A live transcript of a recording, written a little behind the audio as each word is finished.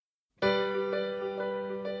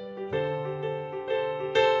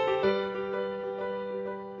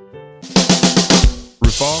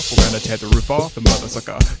roof off. We're gonna tear the roof off the mother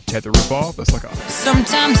sucker. Tear the roof off the sucker.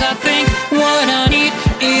 Sometimes I think what I need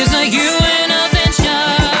is a you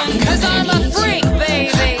intervention. 'Cause I'm a freak,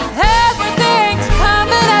 baby. Everything's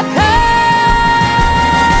coming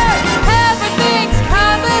apart. Everything's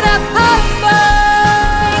coming apart.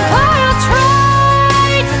 I'll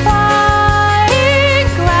try defying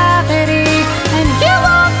gravity, and you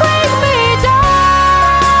won't bring me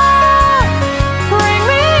down. Bring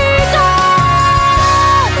me down.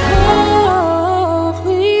 Oh,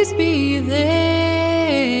 please be there.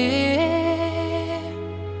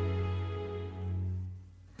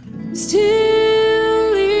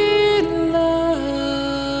 Still in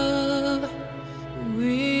love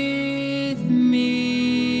with me.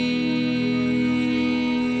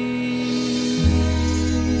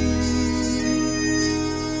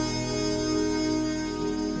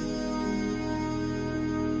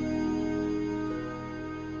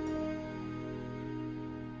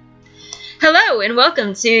 Hello and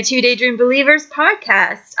welcome to Two Daydream Believers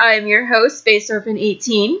podcast. I'm your host, Space Orphan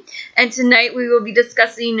 18, and tonight we will be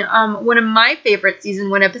discussing one of my favorite season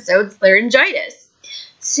 1 episodes, Laryngitis.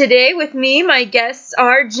 Today with me, my guests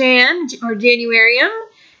are Jan, or Januarium,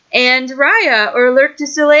 and Raya, or Lurk du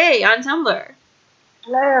Soleil on Tumblr.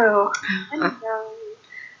 Hello.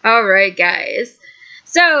 All right, guys.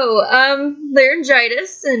 So,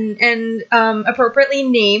 laryngitis, and appropriately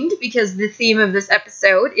named because the theme of this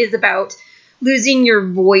episode is about losing your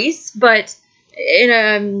voice, but in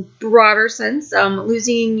a broader sense,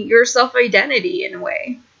 losing your self-identity in a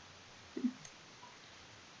way.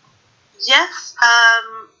 Yes,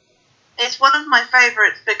 it's one of my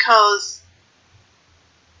favourites because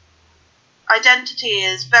identity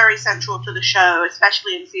is very central to the show,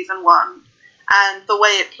 especially in season 1, and the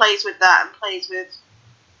way it plays with that and plays with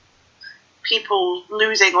people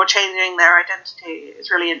losing or changing their identity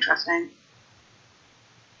is really interesting.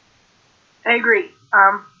 I agree.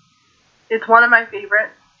 It's one of my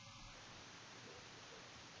favorites,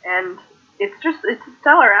 and it's a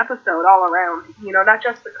stellar episode all around. You know, not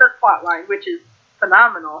just the Kirk plot line, which is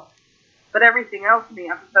phenomenal, but everything else in the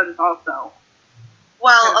episode is also.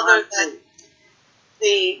 Well, other than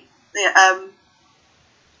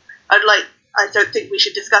I don't think we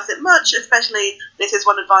should discuss it much, especially this is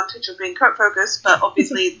one advantage of being Kirk focused, but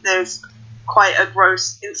obviously there's quite a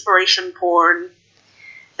gross inspiration porn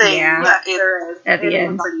thing. Yeah, there is. At the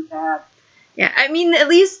end. Pretty bad. Yeah, I mean, at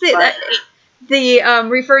least the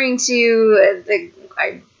referring to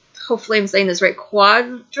hopefully I'm saying this right,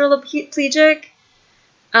 quadriplegic.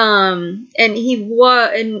 And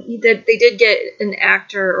they did get an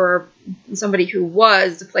actor or somebody who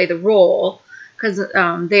was to play the role, because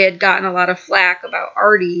they had gotten a lot of flack about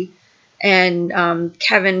Artie and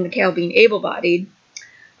Kevin McHale being able-bodied.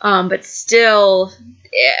 But still,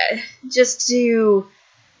 just to,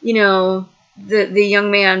 the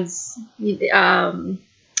young man's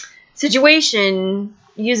situation,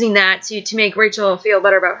 using that to make Rachel feel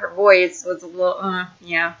better about her voice was a little,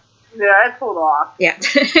 yeah. Yeah, it's pulled off. Yeah.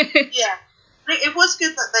 Yeah. It was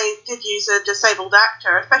good that they did use a disabled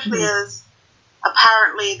actor, especially as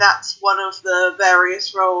apparently that's one of the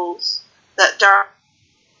various roles that Darren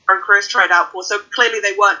Criss tried out for. So clearly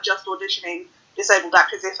they weren't just auditioning disabled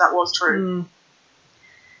actors, if that was true.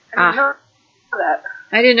 I didn't know that.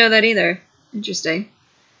 I didn't know that either. Interesting.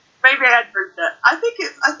 Maybe I had heard that. I think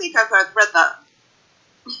I've read that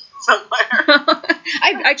somewhere.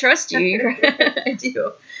 I trust you. I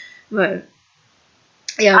do. But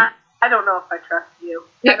yeah. I don't know if I trust you.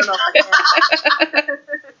 I don't know if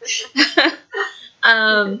I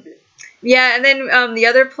can. Yeah, and then the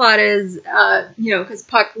other plot is, because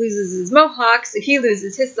Puck loses his mohawk, so he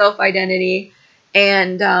loses his self-identity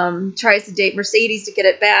and tries to date Mercedes to get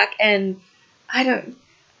it back. And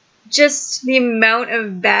just the amount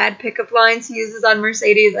of bad pickup lines he uses on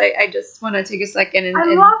Mercedes, I just want to take a second and... I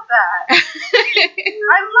love that.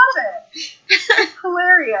 I love it. It's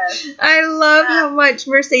hilarious. I love how much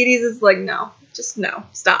Mercedes is like, no, just no,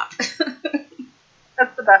 stop.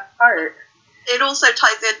 That's the best part. It also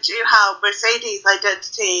ties into how Mercedes'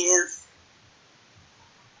 identity is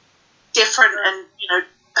different, and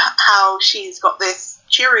how she's got this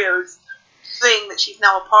Cheerios thing that she's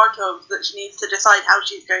now a part of, that she needs to decide how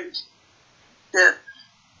she's going to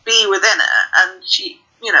be within it. And she,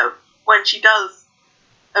 when she does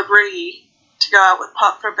agree to go out with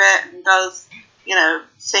Puck for a bit and does,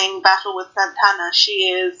 sing Battle with Santana,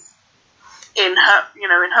 she is in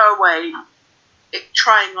her way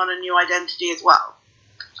trying on a new identity as well.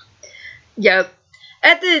 Yep.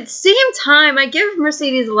 At the same time, I give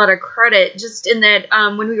Mercedes a lot of credit, just in that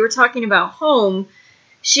when we were talking about Home,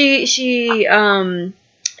 she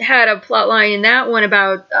had a plot line in that one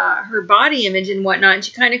about her body image and whatnot. And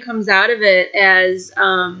she kind of comes out of it as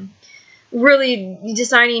really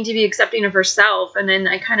deciding to be accepting of herself. And then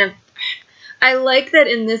I like that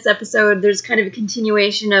in this episode, there's kind of a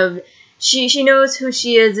continuation of she knows who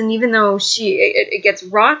she is, and even though it gets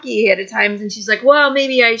rocky at times, and she's like, well,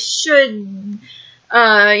 maybe I should,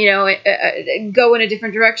 go in a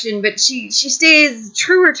different direction, but she stays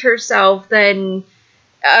truer to herself than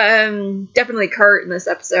definitely Kurt in this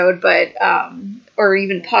episode, but or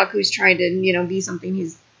even Puck, who's trying to be something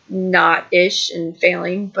he's not-ish and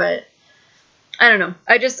failing, but I don't know.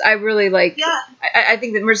 I really like. Yeah. I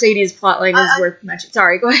think that Mercedes' plotline is worth mentioning.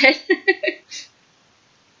 Sorry, go ahead.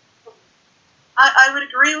 I would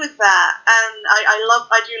agree with that, and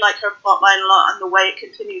I do like her plotline a lot and the way it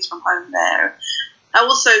continues from home there.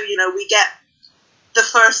 Also, we get the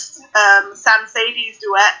first Sam Sadie's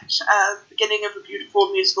duet, beginning of a beautiful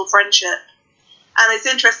musical friendship, and it's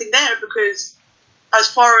interesting there because, as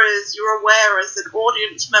far as you're aware as an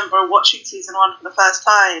audience member watching season 1 for the first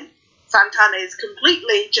time, Santana is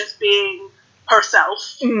completely just being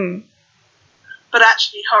herself, but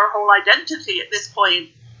actually her whole identity at this point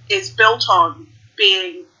is built on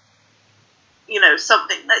being,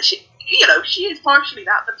 something that she is partially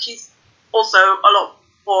that, but she's also a lot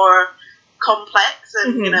more complex,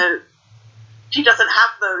 and she doesn't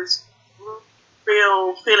have those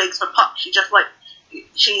real feelings for Puck. She just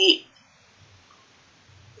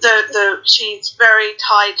she's very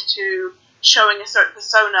tied to showing a certain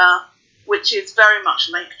persona, which is very much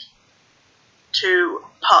linked to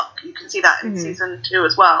Puck. You can see that in season 2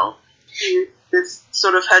 as well. She is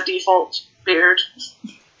sort of her default beard.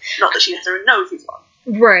 Not that she necessarily knows he's one.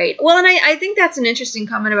 Right. Well, and I think that's an interesting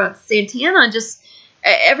comment about Santana, just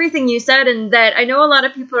everything you said, and that I know a lot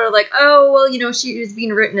of people are like, oh, well, she was being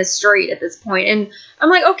written as straight at this point. And I'm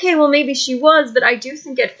like, okay, well, maybe she was, but I do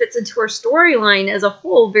think it fits into her storyline as a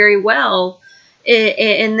whole very well,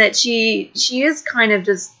 in that she is kind of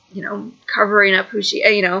just, covering up who she,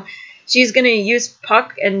 she's going to use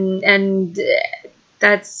Puck, and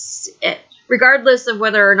that's it. Regardless of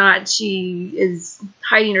whether or not she is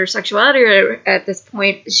hiding her sexuality at this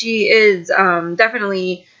point, she is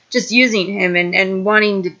definitely just using him and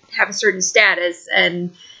wanting to have a certain status.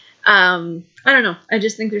 And I don't know. I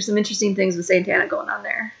just think there's some interesting things with Santana going on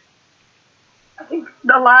there. I think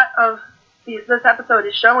a lot of this episode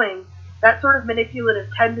is showing that sort of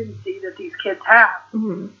manipulative tendency that these kids have,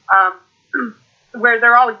 where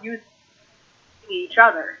they're all using each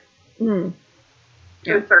other to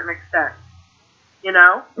a certain extent.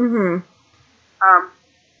 I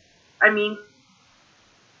mean,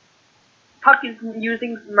 Puck is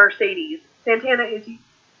using Mercedes. Santana is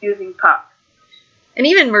using Puck. And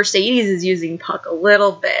even Mercedes is using Puck a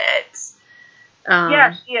little bit.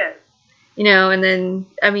 Yeah, she is. And then,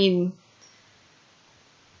 I mean,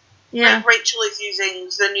 yeah. Like Rachel is using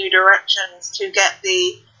the New Directions to get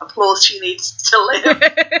the applause she needs to live.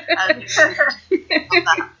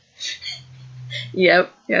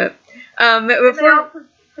 Yep. And they also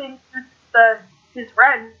think his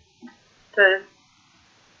friend to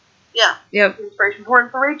inspiration for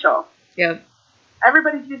Rachel. Yep.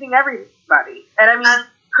 Everybody's using everybody. And I mean,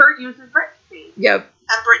 Kurt uses Brittany. Yep.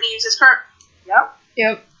 And Brittany uses Kurt.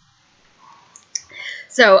 Yep.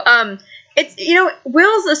 So, it's,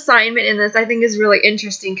 Will's assignment in this, I think, is really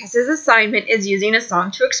interesting, because his assignment is using a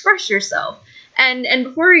song to express yourself. And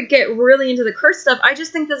before we get really into the Kurt stuff, I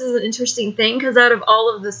just think this is an interesting thing, because out of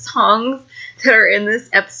all of the songs that are in this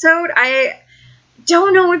episode, I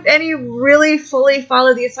don't know if any really fully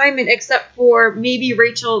follow the assignment, except for maybe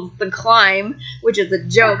Rachel's The Climb, which is a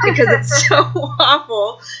joke because it's so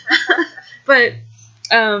awful. But,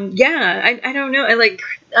 I don't know. I like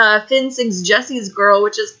Finn sings Jesse's Girl,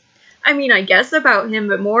 which is, I mean, I guess about him,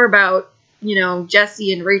 but more about,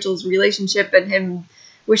 Jesse and Rachel's relationship and him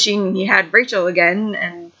wishing he had Rachel again.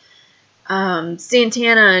 And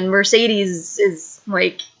Santana and Mercedes is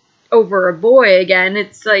like over a boy again.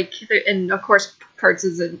 It's like, and of course Kurtz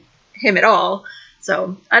isn't him at all.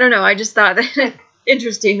 So I don't know. I just thought that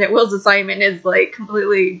interesting that Will's assignment is like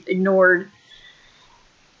completely ignored.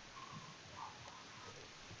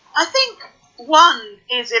 I think one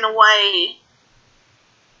is in a way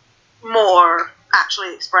more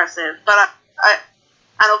actually expressive, but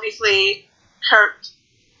and obviously Kurt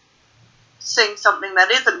sings something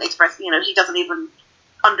that isn't expressive. He doesn't even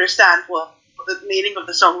understand what the meaning of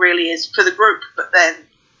the song really is for the group, but then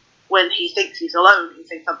when he thinks he's alone, he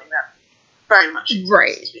sings something that very much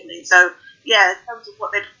expresses his feelings. So yeah, in terms of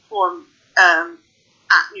what they perform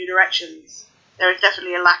at New Directions, there is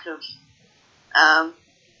definitely a lack of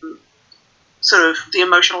sort of the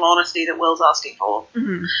emotional honesty that Will's asking for.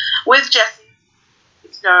 Mhm. With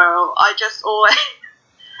Jesse's girl, I just always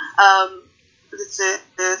it's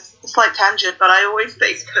a slight tangent, but I always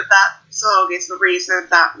think that song is the reason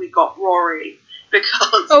that we got Rory,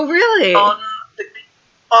 because Oh, really? on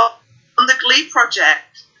the Glee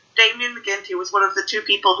project, Damien McGinty was one of the 2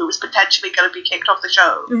 people who was potentially going to be kicked off the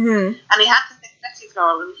show, Mhm. and he had to sing Jesse's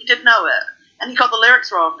Girl, and he didn't know it, and he got the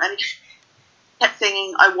lyrics wrong, and he kept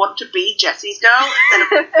singing, "I want to be Jesse's girl."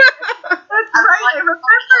 That's right, I remember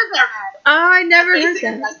that. Oh, I never heard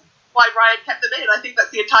Basically, that. that's why Ryan kept them in. I think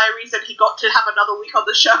that's the entire reason he got to have another week on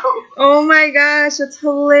the show. Oh my gosh, that's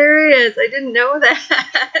hilarious. I didn't know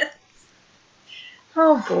that.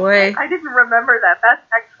 Oh boy. I didn't remember that. That's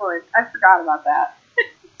excellent. I forgot about that.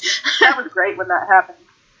 That was great when that happened.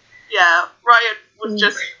 Yeah, Ryan was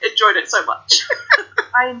just enjoyed it so much.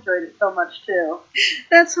 I enjoyed it so much too.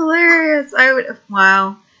 That's hilarious.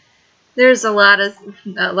 Wow. There's a lot of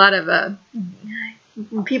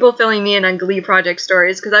people filling me in on Glee project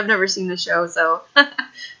stories because I've never seen the show, so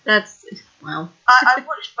that's wow. I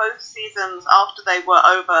watched both seasons after they were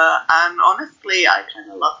over, and honestly, I kind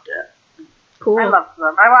of loved it. Cool. I loved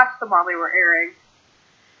them. I watched them while they were airing.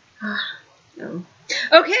 So.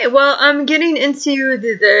 Okay, well, I'm getting into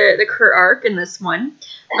the Kurt arc in this one.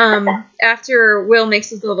 After Will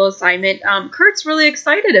makes his little assignment, Kurt's really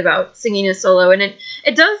excited about singing a solo, and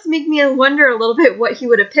it does make me wonder a little bit what he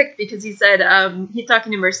would have picked, because he said he's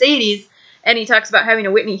talking to Mercedes, and he talks about having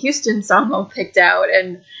a Whitney Houston song all picked out,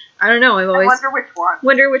 and I don't know, I've always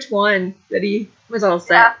wonder which one that he was all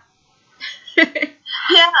set.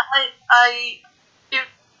 Yeah, it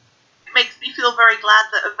makes me feel very glad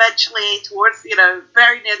that eventually, towards,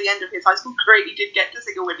 very near the end of his high school career, he did get to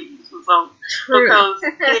sing a Whitney Houston song. True.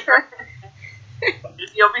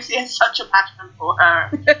 Because he obviously has such a passion for her.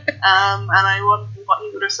 And I wonder what he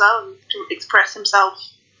would have sung to express himself.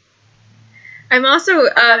 I'm also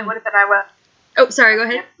I bet it would have been I want oh, sorry, go to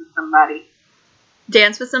ahead. dance with somebody.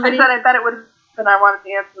 Dance with somebody? I bet it would have been I want to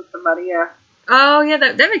dance with somebody, yeah. Oh, yeah,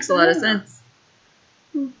 that makes a lot of sense.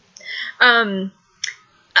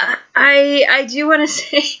 I do want to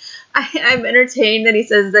say I'm entertained that he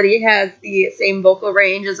says that he has the same vocal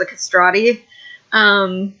range as a castrati.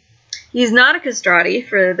 He's not a castrati,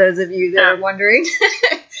 for those of you that are wondering.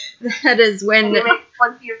 That is when... And he makes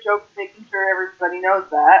plenty of jokes making sure everybody knows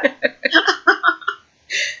that.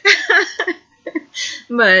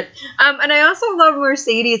 But, and I also love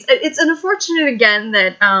Mercedes. It's unfortunate, again,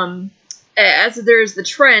 that as there's the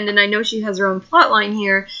trend, and I know she has her own plot line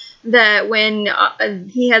here, that when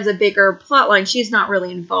he has a bigger plot line, she's not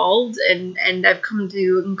really involved, and I've come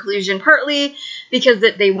to a conclusion partly because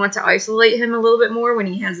that they want to isolate him a little bit more when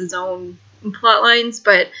he has his own plot lines,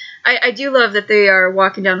 but I do love that they are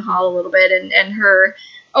walking down the hall a little bit, and her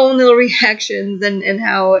own little reactions, and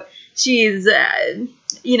how she's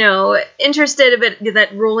interested, but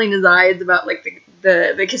that rolling his eyes about like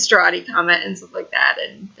the castrati comment and stuff like that,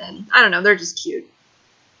 and I don't know, they're just cute.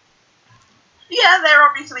 Yeah, they're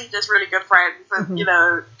obviously just really good friends, and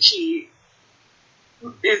she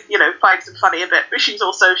is finds him funny a bit, but she's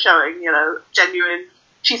also showing genuine.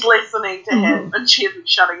 She's listening to him, and she isn't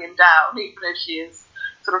shutting him down, even if she is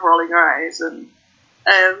sort of rolling her eyes. And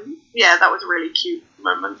that was a really cute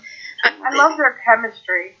moment. I love their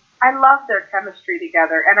chemistry. I love their chemistry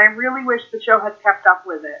together, and I really wish the show had kept up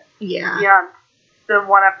with it. Yeah. Beyond the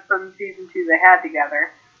one episode in season 2 they had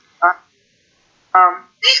together.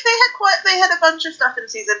 They had a bunch of stuff in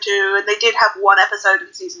season 2, and they did have one episode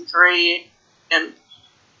in season 3, and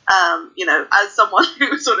as someone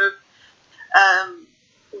who sort of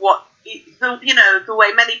the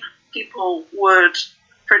way many people would,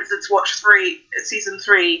 for instance, watch season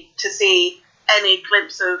 3 to see any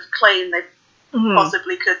glimpse of Klaine they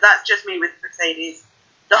possibly could. That's just me with Mercedes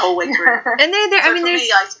the whole way through. And they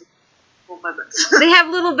have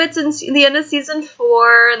little bits in the end of season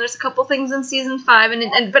 4, and there's a couple things in season 5,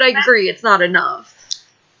 but I agree, it's not enough.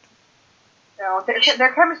 No,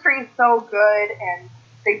 their chemistry is so good, and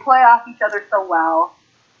they play off each other so well.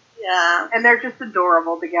 Yeah. And they're just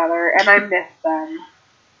adorable together, and I miss them.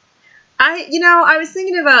 I was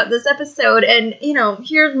thinking about this episode, and,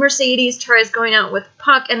 here Mercedes tries going out with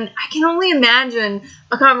Puck, and I can only imagine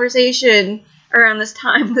a conversation around this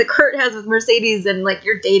time that Kurt has with Mercedes, and, like,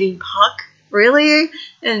 you're dating Puck? Really?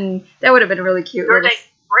 And that would have been really cute. You're dating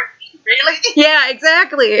Brittany? Really? Yeah,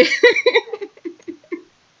 exactly.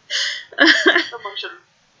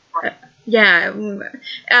 Yeah,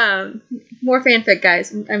 more fanfic,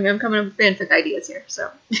 guys. I'm coming up with fanfic ideas here,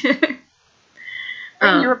 so.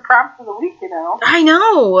 Hey, you're prompt for the week, you know. I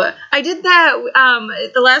know. I did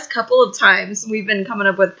that the last couple of times. We've been coming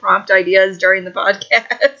up with prompt ideas during the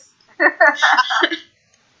podcast.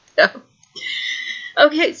 So.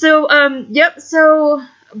 Okay, so so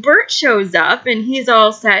Bert shows up and he's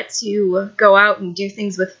all set to go out and do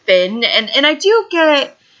things with Finn, and I do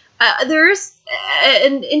get there's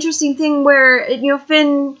an interesting thing where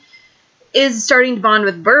Finn is starting to bond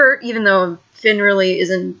with Bert, even though Finn really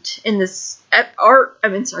isn't in this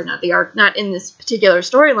not in this particular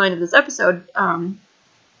storyline of this episode.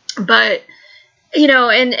 But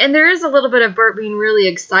and there is a little bit of Bert being really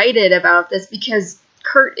excited about this because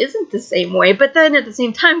Kurt isn't the same way. But then at the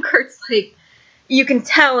same time, Kurt's like, you can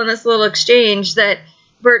tell in this little exchange that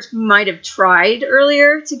Bert might have tried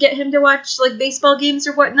earlier to get him to watch like baseball games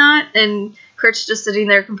or whatnot, and Kurt's just sitting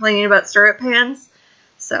there complaining about stirrup pants.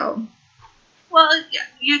 So. Well,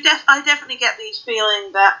 I definitely get the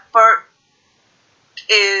feeling that Bert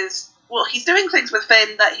he's doing things with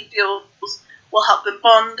Finn that he feels will help them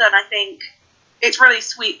bond, and I think it's really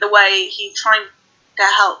sweet the way he's trying to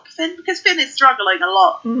help Finn, because Finn is struggling a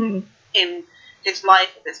lot in his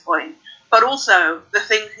life at this point. But also, the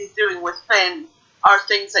things he's doing with Finn are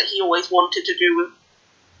things that he always wanted to do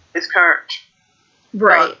with Kurt.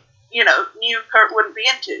 Right. But, knew Kurt wouldn't be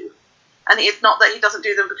into. And it's not that he doesn't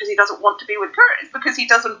do them because he doesn't want to be with Kurt. It's because he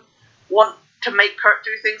doesn't want to make Kurt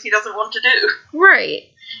do things he doesn't want to do. Right.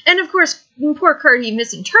 And of course, poor Kurt, he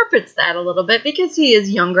misinterprets that a little bit because he is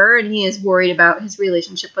younger and he is worried about his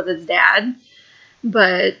relationship with his dad.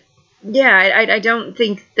 But, yeah, I don't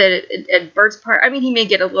think that at Bert's part, I mean, he may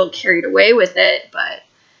get a little carried away with it, but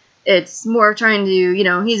it's more trying to,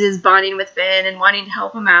 he's bonding with Finn and wanting to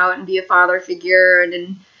help him out and be a father figure,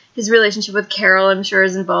 and his relationship with Carol, I'm sure,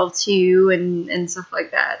 is involved too, and stuff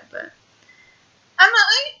like that. But and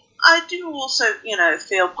I do also,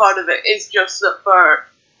 feel part of it is just that Bert.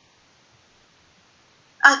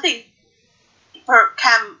 I think Bert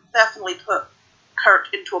can definitely put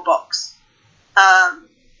Kurt into a box,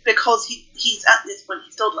 because he's at this point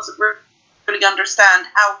he still doesn't really understand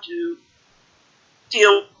how to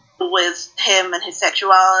deal with him and his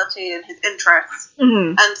sexuality and his interests,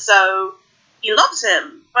 and so. He loves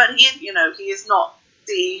him, but he is not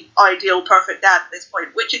the ideal perfect dad at this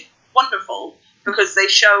point, which is wonderful because they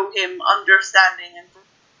show him understanding and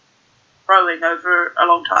growing over a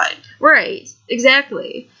long time. Right,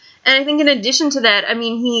 exactly. And I think in addition to that, I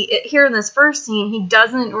mean, here in this first scene, he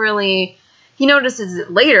doesn't really, he notices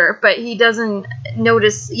it later, but he doesn't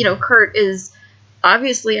notice, Kurt is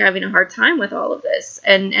obviously having a hard time with all of this,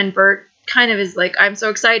 and Bert kind of is like, I'm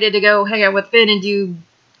so excited to go hang out with Finn and do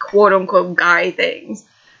quote-unquote guy things,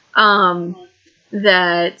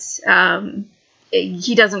 that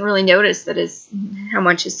he doesn't really notice that how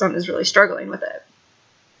much his son is really struggling with it.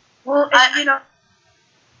 Well, and,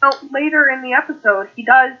 later in the episode, he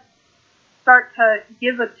does start to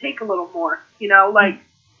take a little more,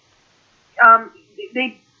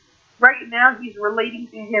 right now he's relating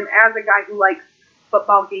to him as a guy who likes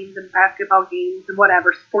football games and basketball games and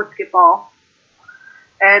whatever, sportsball,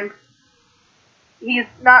 and he's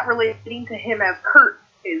not relating to him as Kurt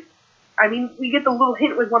is. I mean, we get the little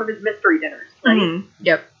hint with one of his mystery dinners, right? Mm-hmm.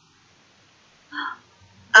 Yep.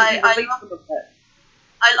 I love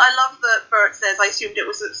that Bert says, I assumed it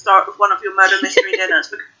was at the start of one of your murder mystery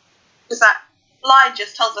dinners, because that line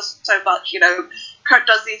just tells us so much, Kurt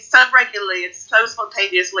does these so regularly and so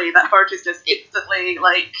spontaneously that Bert is just instantly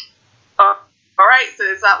like, oh, alright, so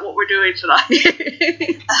is that what we're doing tonight?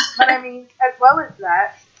 But I mean, as well as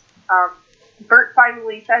that, Bert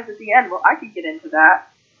finally says at the end, well, I could get into that,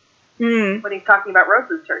 when he's talking about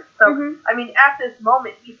Rose's church. So, I mean, at this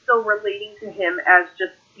moment, he's still relating to him as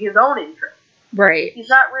just his own interest. Right. He's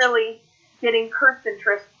not really getting Kurt's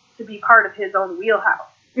interest to be part of his own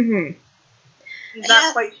wheelhouse. Mm-hmm. He's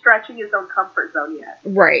not quite stretching his own comfort zone yet.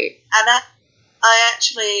 Right. And I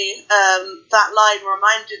actually, that line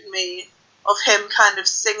reminded me of him kind of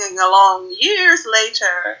singing along years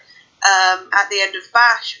later, at the end of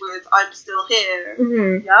Bash with I'm Still Here.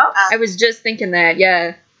 Mm-hmm. Yeah. I was just thinking that,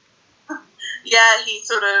 yeah. Yeah, he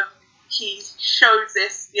shows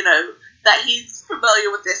this, that he's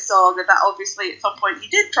familiar with this song, and that obviously at some point he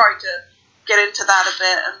did try to get into that a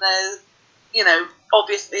bit, and there's,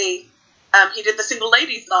 obviously, he did the Single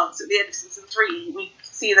Ladies dance at the end of season 3. We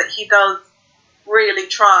see that he does really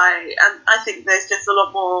try, and I think there's just a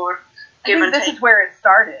lot more give and take. This is where it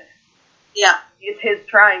started. Yeah. His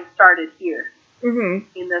trying started here, in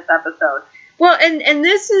this episode. Well, and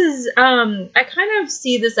this is, I kind of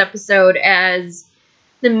see this episode as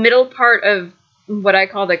the middle part of what I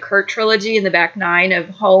call the Kurt trilogy in the back 9 of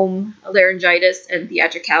home, laryngitis, and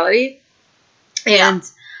theatricality. And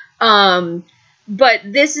but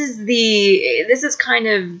this is kind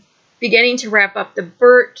of beginning to wrap up the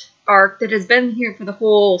Bert arc that has been here for the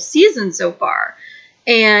whole season so far.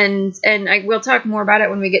 And I will talk more about it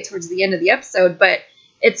when we get towards the end of the episode, but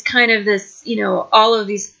it's kind of this, all of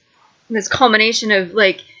this culmination of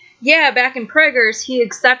like, yeah, back in Preggers, he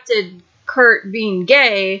accepted Kurt being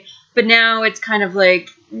gay, but now it's kind of like,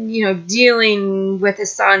 dealing with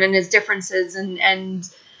his son and his differences and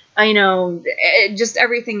just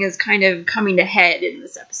everything is kind of coming to head in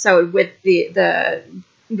this episode with the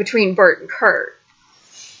between Bert and Kurt.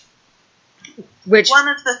 Which one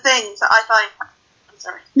of the things that I find, I'm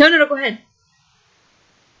sorry. No, go ahead.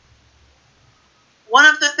 One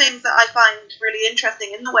of the things that I find really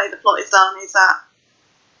interesting in the way the plot is done is that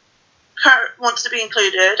Kurt wants to be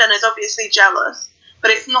included and is obviously jealous, but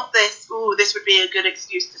it's not this, this would be a good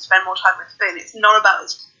excuse to spend more time with Finn. It's not about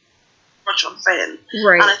his crush on Finn.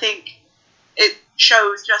 Right. And I think it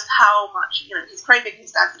shows just how much, he's craving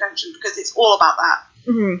his dad's attention because it's all about that.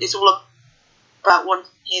 Mm-hmm. It's all about wanting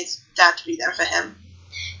his dad to be there for him.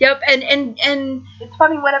 Yep, and it's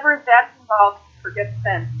funny, whenever his dad's involved, he forgets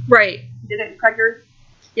Finn. Right. He did it in Preggers.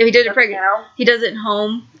 Yeah, he did it in Preggers. Now. He does it in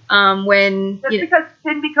Home. When just because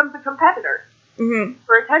Finn becomes a competitor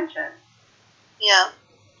for attention. Yeah.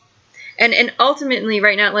 And ultimately,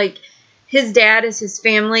 right now, like, his dad is his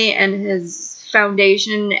family and his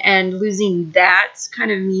foundation, and losing that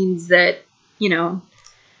kind of means that,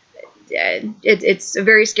 it's a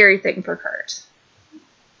very scary thing for Kurt.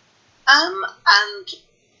 And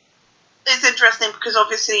it's interesting because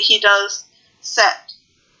obviously he does set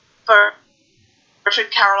Bert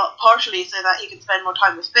and Carol up partially so that he can spend more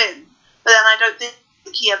time with Finn, but then I don't think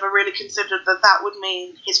he ever really considered that would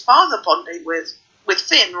mean his father bonding with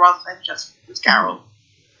Finn rather than just with Carol.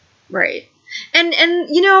 Right. And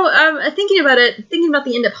thinking about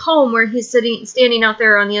the end of Home, where he's standing out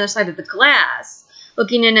there on the other side of the glass,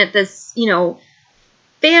 looking in at this,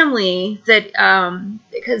 family that,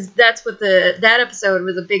 because that's what that episode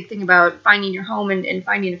was a big thing about, finding your home and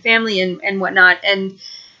finding a family and whatnot. And,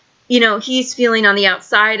 he's feeling on the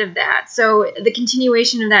outside of that. So the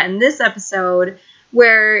continuation of that in this episode,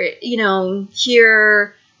 where,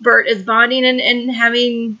 here Bert is bonding and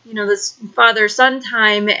having, this father-son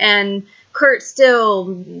time, and Kurt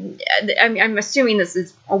still, I'm assuming this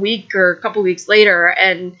is a week or a couple weeks later,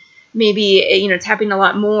 and maybe, tapping a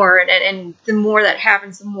lot more, and the more that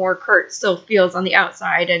happens, the more Kurt still feels on the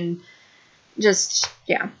outside, and just,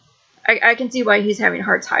 yeah, I can see why he's having a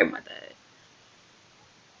hard time with it.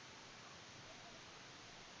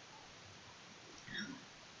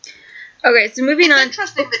 Okay, so moving on. It's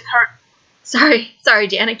interesting that Kurt... Sorry,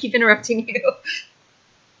 Jan, I keep interrupting you.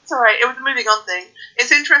 It's alright, it was a moving on thing.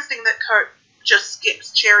 It's interesting that Kurt just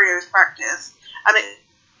skips Cheerios practice, and it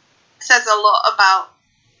says a lot about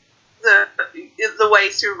the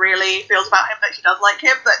way Sue really feels about him, that she does like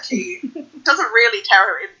him, that she doesn't really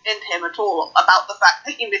tear into him at all about the fact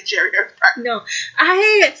that he missed Cheerios practice. No,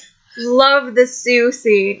 I love the Sue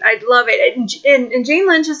scene. I love it. And Jane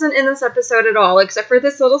Lynch isn't in this episode at all, except for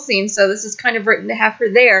this little scene, so this is kind of written to have her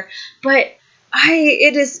there. But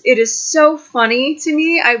it is so funny to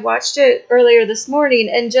me. I watched it earlier this morning,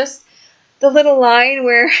 and just the little line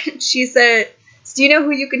where she said, "Do you know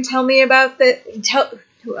who you can tell me about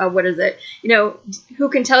what is it? Who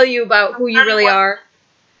can tell you about who you really are?"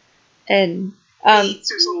 And Sue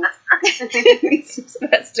Sylvester. Sue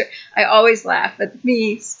Sylvester. I always laugh at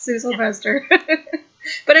me, Sue Sylvester.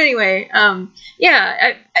 But anyway,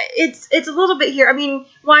 it's a little bit here. I mean,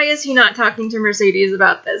 why is he not talking to Mercedes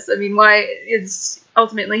about this? I mean, why is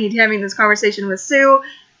ultimately he having this conversation with Sue?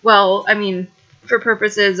 Well, I mean, for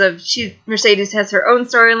purposes of Mercedes has her own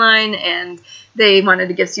storyline, and they wanted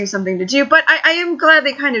to give Sue something to do. But I am glad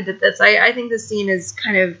they kind of did this. I think this scene is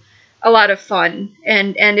kind of a lot of fun,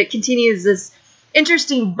 and it continues this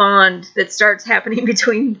interesting bond that starts happening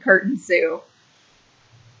between Kurt and Sue.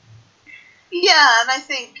 Yeah, and I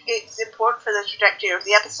think it's important for the trajectory of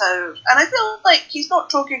the episode. And I feel like he's not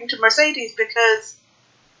talking to Mercedes because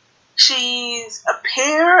she's a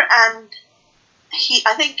peer, and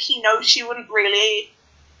I think he knows she wouldn't really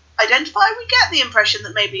identify. We get the impression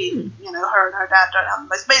that maybe, her and her dad don't have the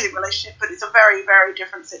most amazing relationship, but it's a very, very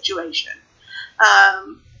different situation.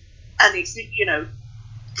 And it's,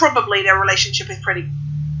 probably their relationship is pretty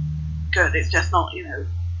good. It's just not, he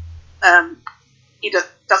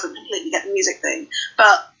doesn't completely get the music thing.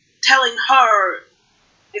 But telling her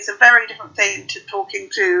is a very different thing to talking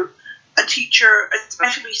to a teacher,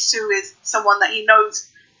 especially Sue is someone that he knows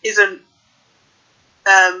isn't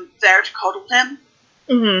there to coddle him.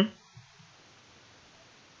 Mm-hmm.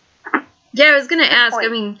 Yeah, I was going to ask, I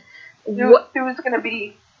mean, Sue's going to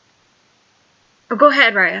be Oh, go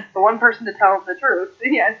ahead, Raya. the one person to tell the truth.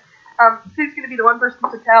 Yes. Sue's going to be the one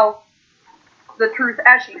person to tell the truth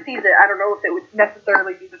as she sees it. I don't know if it would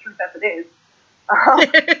necessarily be the truth as it is.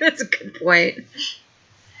 That's a good point.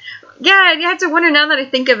 Yeah, you have to wonder, now that I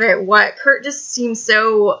think of it, what Kurt just seems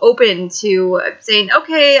so open to saying,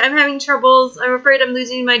 okay, I'm having troubles, I'm afraid I'm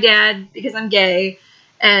losing my dad because I'm gay,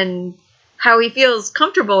 and how he feels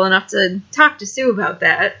comfortable enough to talk to Sue about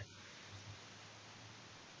that.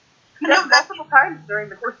 Multiple times during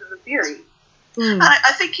the course of the series. And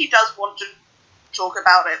I think he does want to talk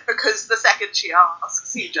about it, because the second she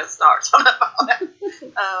asks, he just starts on about it.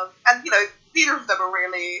 And, neither of them are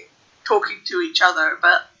really talking to each other,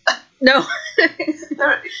 but No. they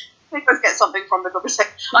both get something from the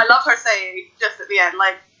conversation. I love her saying, just at the end,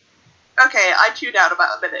 like, okay, I tuned out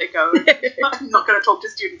about a minute ago. I'm not going to talk to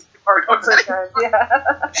students before I talk to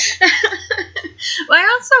Well,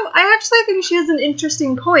 I actually think she has an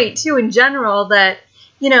interesting point, too, in general, that,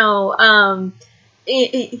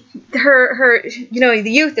 her the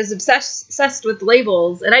youth is obsessed with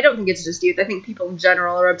labels, and I don't think it's just youth. I think people in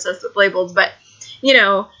general are obsessed with labels, but,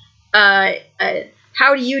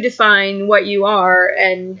 how do you define what you are,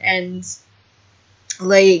 and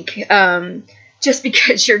just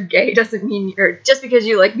because you're gay doesn't mean just because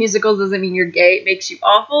you like musicals doesn't mean you're gay. It makes you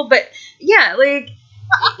awful. But yeah,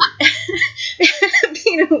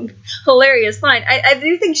 being hilarious, fine. I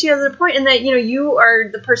do think she has a point in that, you are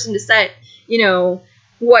the person to set,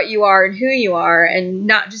 what you are and who you are, and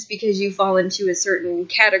not just because you fall into a certain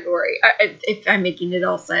category. If I'm making it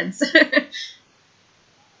all sense.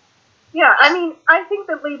 Yeah, I think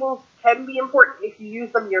that labels can be important if you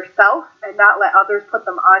use them yourself and not let others put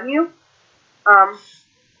them on you.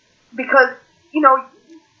 Because,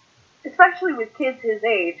 especially with kids his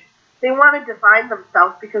age, they want to define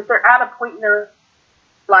themselves because they're at a point in their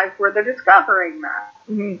life where they're discovering that.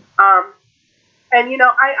 Mm-hmm. And,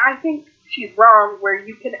 I think she's wrong where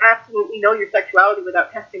you can absolutely know your sexuality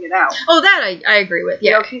without testing it out. Oh, that I agree with,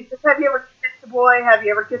 yeah. She's just, have you ever kissed a boy? Have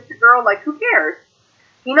you ever kissed a girl? Like, who cares?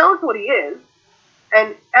 He knows what he is,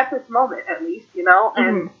 and at this moment, at least, and,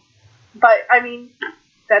 Mm-hmm. but,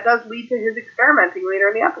 that does lead to his experimenting later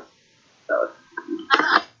in the episode.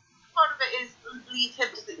 Part of it is lead him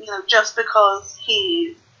to think, just because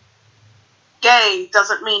he's gay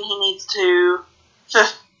doesn't mean he needs to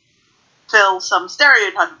fulfill some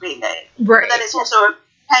stereotype of being gay. Right. But then it's also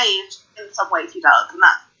okay in some ways he does, and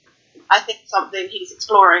that's, I think, something he's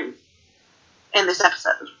exploring in this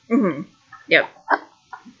episode. Mm-hmm. Yep.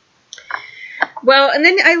 Well, and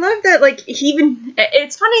then I love that,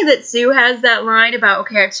 it's funny that Sue has that line about,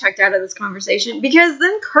 okay, I've checked out of this conversation, because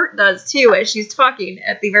then Kurt does, too, as she's talking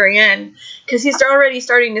at the very end, because he's already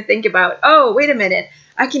starting to think about, oh, wait a minute,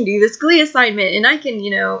 I can do this Glee assignment, and I can, you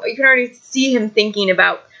can already see him thinking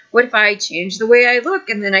about, what if I change the way I look,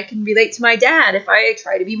 and then I can relate to my dad if I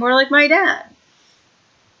try to be more like my dad.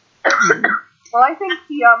 Well, I think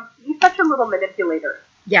he's such a little manipulator.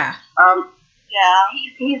 Yeah. Yeah.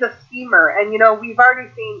 He's a schemer, and we've already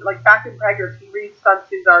seen, back in Preggers, he reads Sun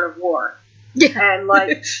Tzu's Art of War. Yeah.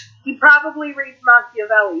 And, he probably reads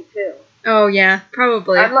Machiavelli, too. Oh, yeah,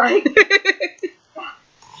 probably. And,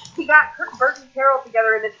 he got Bert and Carol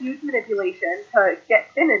together in this huge manipulation to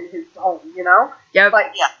get Finn in his home, Yep.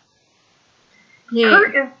 Yeah.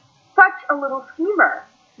 Kurt is such a little schemer.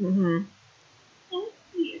 Mm-hmm.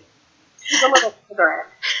 He's a little ignorant.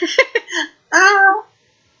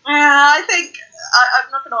 I think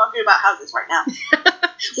I'm not going to argue about houses right now.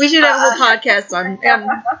 We should have a whole podcast on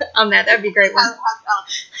that. That'd be a great one.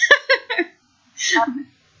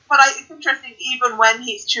 But it's interesting, even when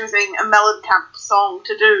he's choosing a Mellencamp song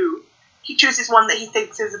to do, he chooses one that he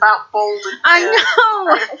thinks is about bold and I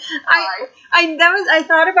know. I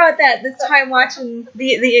thought about that this time watching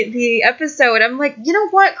the episode. I'm like, you know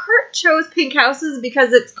what? Kurt chose Pink Houses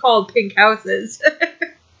because it's called Pink Houses.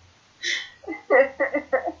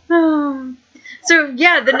 So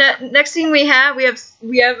yeah, the next thing we have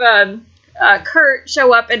Kurt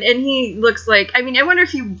show up, and he looks like, I wonder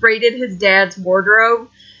if he raided his dad's wardrobe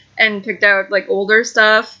and picked out older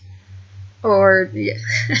stuff, or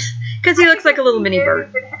because he looks like a little mini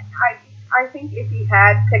bird. I think if he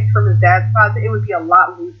had picked from his dad's closet, it would be a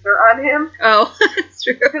lot looser on him. Oh, that's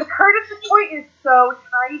true. Because Kurt at this point is so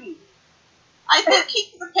tiny. I think he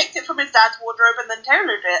could have picked it from his dad's wardrobe and then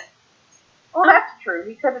tailored it. Well, that's true.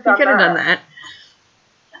 He could have done that.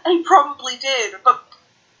 And he probably did, but,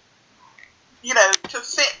 to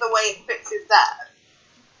fit the way it fits his dad.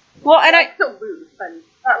 Well, and I still loose, and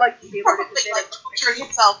not like to be able to probably torturing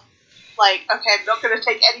himself. Okay, I'm not going to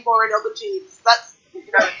take any more in on the jeans. That's,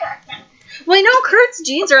 Well, I know Kurt's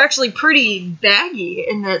jeans are actually pretty baggy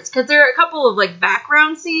in this, because there are a couple of, like,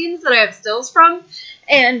 background scenes that I have stills from,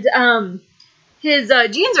 and, his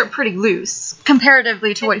jeans are pretty loose,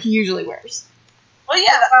 comparatively to what he usually wears. Well,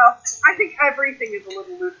 yeah, I think everything is a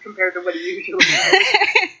little loose compared to what he usually does.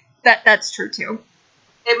 That's true, too.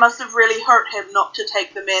 it must have really hurt him not to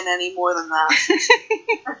take them in any more than that.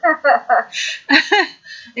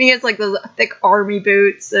 And he has, like, those thick army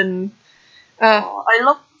boots, and, I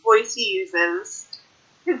love the voice he uses.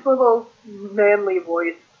 His little manly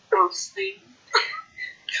voice. Ghosty.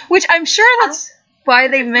 which I'm sure that's why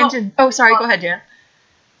they mentioned... Oh, sorry, go ahead, Jan.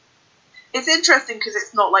 It's interesting because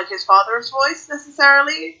it's not like his father's voice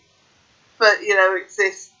necessarily, but, you know, it's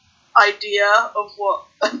this idea of what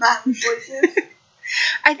a man's voice is.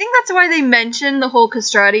 I think that's why they mentioned the whole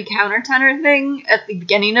castrati countertenor thing at the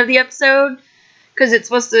beginning of the episode, because it's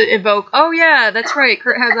supposed to evoke, oh yeah, that's right,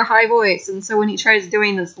 Kurt has a high voice, and so when he tries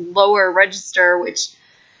doing this lower register, which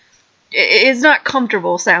is not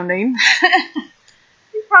comfortable sounding.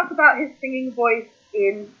 He talks about his singing voice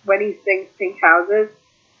when he sings Pink Houses.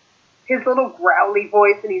 His little growly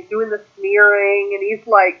voice, and he's doing the sneering, and he's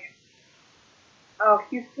like, oh,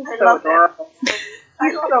 he's just so adorable.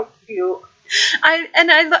 He's so cute.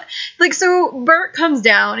 So Bert comes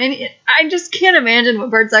down, and I just can't imagine what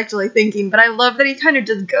Bert's actually thinking, but I love that he kind of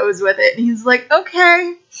just goes with it, and he's like,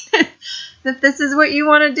 okay, if this is what you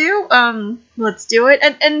want to do, let's do it,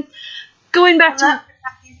 and going back to...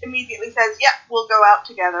 He immediately says, yeah, we'll go out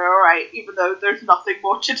together, alright, even though there's nothing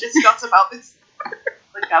more to discuss about this.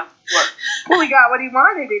 Well, he got what he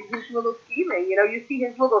wanted in his little scheming. You know, you see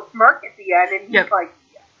his little smirk at the end, and he's like,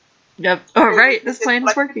 Yep. All right, this plan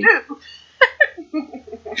is working. And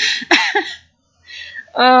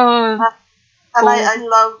I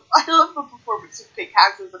love the performance of Pink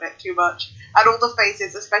Houses a bit too much, and all the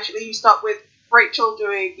faces, especially you start with Rachel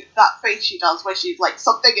doing that face she does where she's like,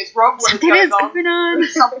 something is wrong. Something is going on.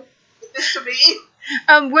 Something did this to me.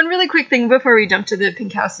 One really quick thing before we jump to the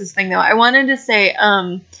Pink Houses thing, though, I wanted to say,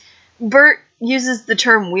 Bert uses the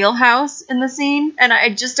term wheelhouse in the scene, and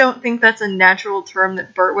I just don't think that's a natural term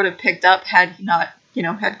that Bert would have picked up had he not,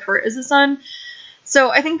 had Kurt as a son.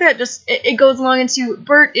 So I think that just, it goes along into,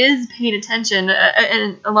 Bert is paying attention,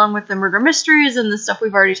 and along with the murder mysteries and the stuff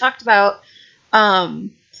we've already talked about,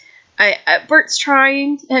 Bert's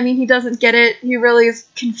trying. I mean, he doesn't get it. He really is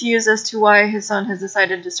confused as to why his son has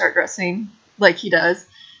decided to start dressing like he does.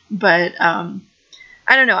 But,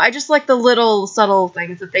 I don't know. I just like the little subtle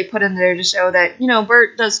things that they put in there to show that,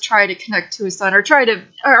 Bert does try to connect to his son, or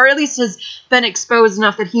at least has been exposed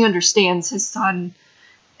enough that he understands his son,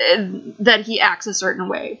 that he acts a certain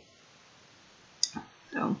way.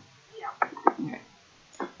 So, yeah. Okay.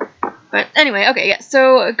 But anyway, okay, yeah.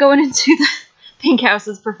 So going into the Pink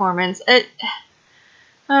House's performance,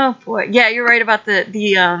 oh boy, yeah, you're right about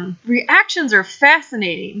the reactions are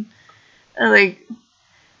fascinating.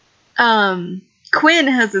 Quinn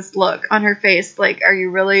has this look on her face, like, are you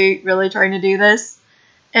really, really trying to do this?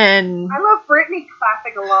 And I love Brittany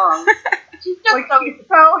clapping along. She's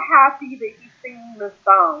so happy that he's singing this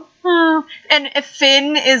song. Oh, and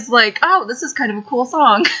Finn is like, oh, this is kind of a cool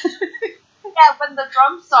song. Yeah, when the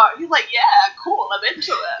drums start, he's like, yeah, cool, I'm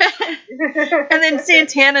into it. And then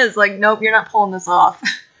Santana's like, nope, you're not pulling this off.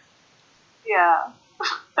 Yeah.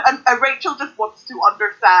 And Rachel just wants to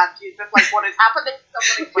understand. She's just like, what is happening?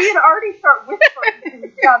 We had already started whispering to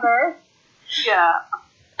each other. Yeah.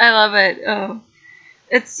 I love it. Oh.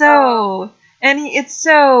 It's so... it's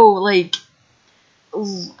so, like...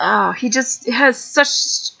 Oh, he just has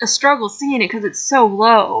such a struggle seeing it because it's so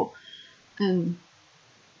low. And...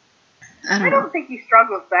 I don't think he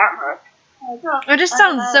struggles that much. It just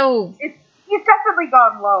sounds so... He's definitely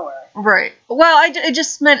gone lower. Right. Well, it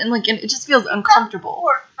just meant, it just feels uncomfortable.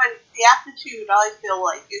 But the attitude, I feel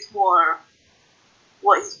like, is more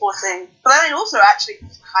what he's forcing. But then I also actually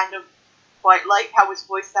kind of quite like how his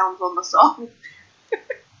voice sounds on the song.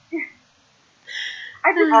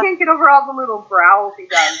 I just can't get over all the little growls he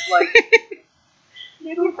does.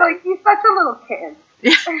 He's such a little kid.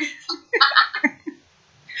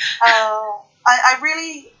 I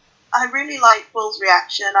really like Will's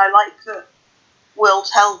reaction. I like that Will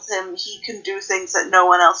tells him he can do things that no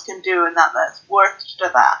one else can do, and that's worth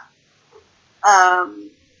to that.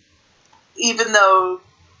 Even though,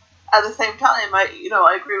 at the same time, I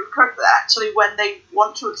agree with Kurt that actually when they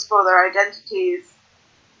want to explore their identities,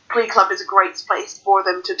 Glee Club is a great place for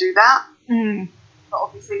them to do that. Mm. But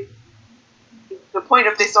obviously, the point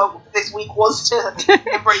of this week was to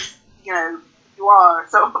embrace, you are.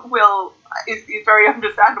 So Will is very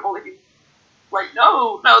understandable if he's like,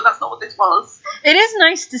 no, that's not what this was. It is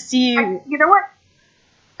nice to see you. You know what?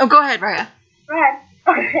 Oh, go ahead, Raya. Go ahead.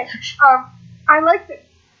 Okay. I like that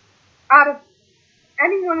out of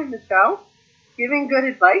anyone in the show giving good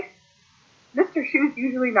advice, Mr. Shu's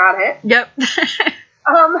usually not it. Yep.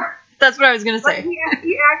 That's what I was gonna But say.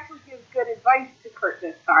 he actually gives good advice to Kurt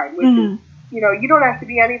this time, which Mhm. is, you don't have to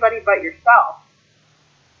be anybody but yourself.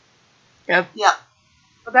 Yep. Yeah.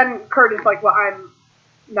 But then Kurt is like, well, I'm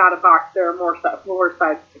not a box. There are more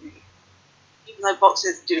sides to me. Even though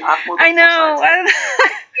boxes do have more I than know. four sides.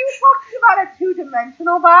 You talking about a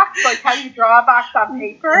two-dimensional box, like how you draw a box on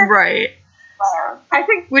paper? Right. I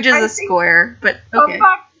think Which is I a think square, but A okay.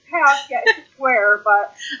 box half, yeah, it's a square,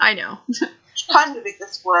 but I know. Kind of is a I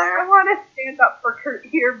square. want to stand up for Kurt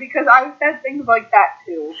here because I've said things like that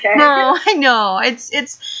too. Okay. No, I know.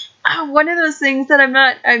 It's one of those things that I'm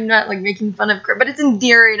not like making fun of Kurt, but it's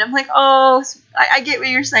endearing. I'm like, oh, I get what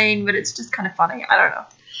you're saying, but it's just kind of funny. I don't know.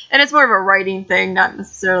 And it's more of a writing thing, not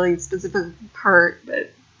necessarily specific to Kurt,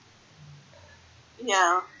 but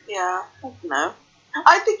Yeah. I don't know.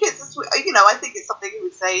 I think it's I think it's something you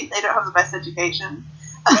would say. They don't have the best education.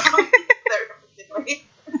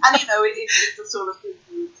 And it's the sort of thing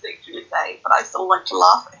you would actually say, but I still like to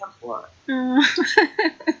laugh at him for it.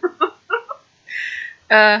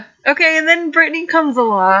 Okay, and then Brittany comes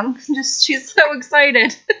along. She's so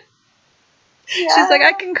excited. Yeah. She's like,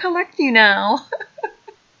 I can collect you now.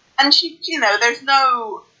 And she, there's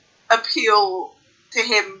no appeal to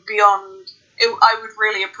him beyond. I would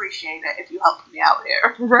really appreciate it if you helped me out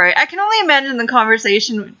here. Right. I can only imagine the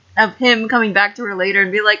conversation of him coming back to her later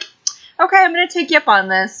and be like, okay, I'm going to take you up on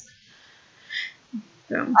this.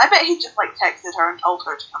 So. I bet he just texted her and told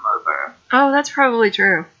her to come over. Oh, that's probably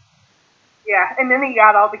true. Yeah, and then he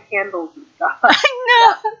got all the candles and stuff. I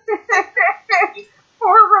know.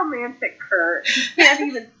 Poor romantic Kurt. He can't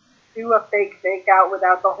even do a fake out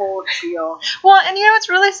without the whole spiel. Well, and what's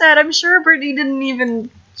really sad? I'm sure Brittany didn't even.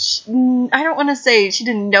 I don't want to say she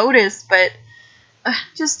didn't notice, but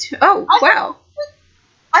wow.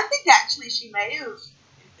 I think actually she may have.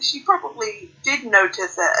 She probably did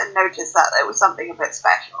notice it and notice that there was something a bit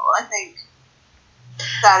special. I think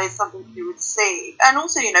that is something you would see. And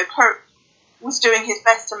also, Kurt was doing his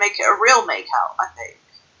best to make it a real makeout, I think.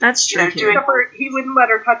 That's true. Doing Except for he wouldn't let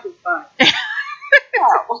her touch his butt.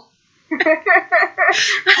 well. Which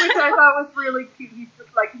I thought was really cute. He's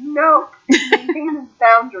just like, no, maintain his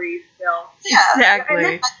boundaries still. Yeah. Exactly.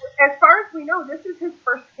 And as far as we know, this is his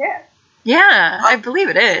first kiss. Yeah, I believe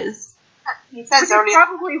it is. He says Which is earlier,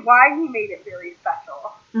 probably why he made it very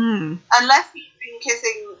special. Mm. unless he's been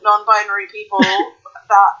kissing non-binary people,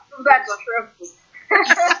 That's true. he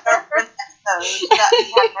said earlier in the episode that he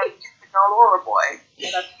had never kissed a girl or a boy. Yeah,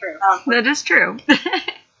 that's true. That is true.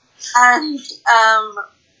 And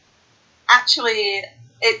actually,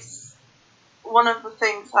 it's one of the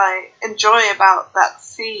things I enjoy about that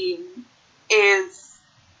scene is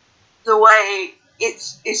the way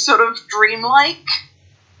it's sort of dreamlike.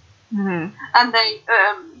 Mm. And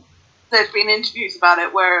there's been interviews about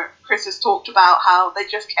it where Chris has talked about how they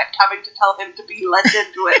just kept having to tell him to be let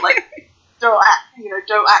into it, don't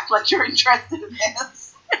act like you're interested in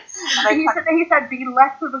this. And He said, be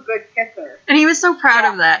less of a good kisser. And he was so proud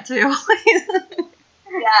of that, too.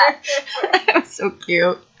 yeah, That was so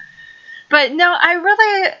cute. But no, I've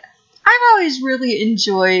always really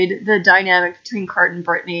enjoyed the dynamic between Kurt and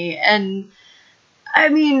Brittany, and I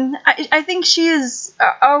mean, I think she is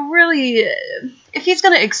a really, if he's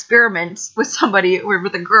going to experiment with somebody or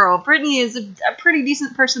with a girl, Brittany is a pretty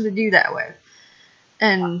decent person to do that with.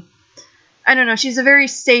 And I don't know, she's a very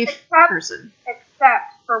safe person.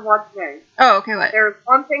 Except for one thing. Oh, okay, what? There's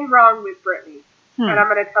one thing wrong with Brittany, and I'm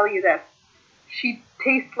going to tell you this. She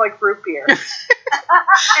tastes like root beer. And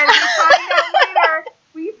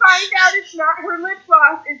we find out it's not her lip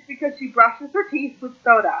gloss, it's because she brushes her teeth with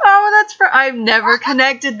soda. Oh, I've never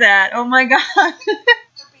connected that. Oh my god. could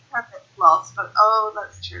be her lip gloss, but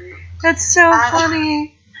that's true. That's so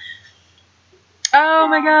funny. Oh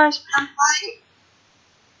my gosh. And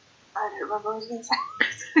I don't remember what I was going to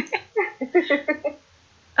say.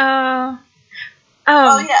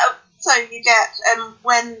 Oh yeah, so you get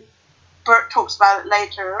when Bert talks about it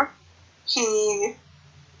later, he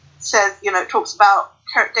says, talks about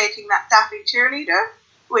Kurt dating that daffy cheerleader,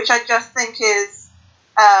 which I just think is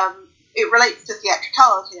it relates to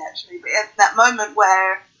theatricality actually, but at that moment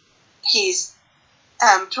where he's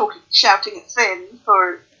shouting at Finn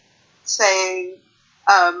for saying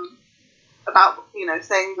about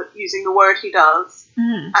saying that using the word he does,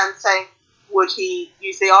 and saying would he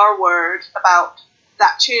use the R word about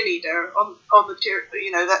that cheerleader on the cheer,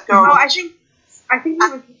 that girl. No, I think he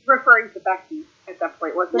was referring to Becky at that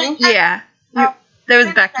point, wasn't he? Yeah. That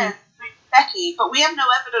was Becky. Becky, but we have no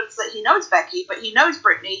evidence that he knows Becky, but he knows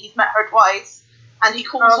Brittany. He's met her twice, and he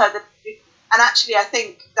calls her the. And actually, I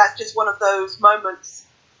think that's just one of those moments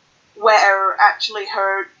where actually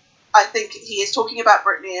I think he is talking about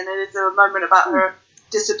Brittany, and it is a moment about her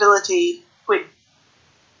disability, which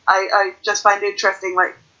I just find interesting.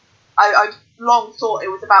 Like, I've long thought it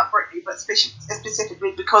was about Brittany, but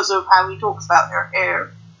specifically because of how he talks about her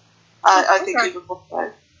hair, I think he was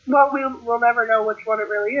also. Well, we'll never know which one it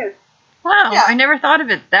really is. Wow, Yeah. I never thought of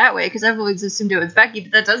it that way because I've always assumed it was Becky,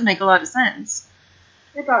 but that does make a lot of sense.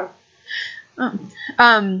 It does.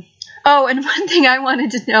 Oh, and one thing I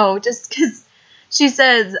wanted to know, just because she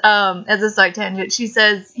says, as a side tangent, she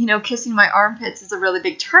says, kissing my armpits is a really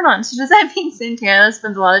big turn on. So does that mean Santana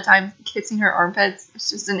spends a lot of time kissing her armpits? It's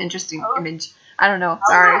just an interesting image. I don't know.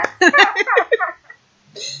 Sorry.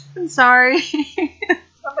 I'm sorry.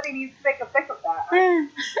 Somebody needs to make a pic of that.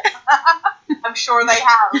 I'm sure they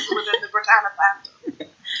have within the Britannia fandom.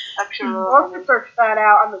 I'm sure. We'll have to search that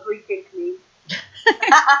out on the Greek Ink meme.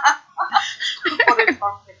 What is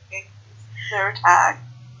wrong with me? Their tag.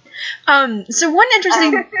 So one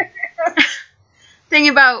interesting thing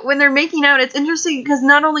about when they're making out, it's interesting because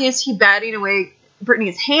not only is he batting away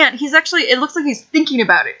Brittany's hand, he's actually, it looks like he's thinking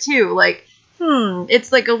about it too. Like,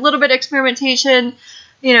 it's like a little bit experimentation,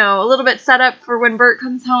 a little bit set up for when Bert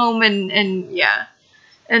comes home and yeah.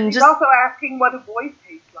 And He's just also asking what a voice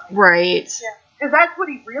tastes like. right. Because that's what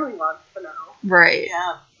he really wants to know. Right.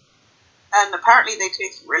 Yeah. And apparently they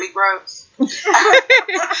taste really gross.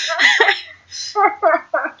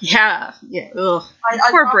 Yeah. Yeah. Ugh. I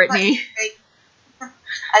Poor love Brittany.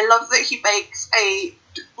 I love that he makes and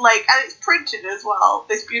it's printed as well,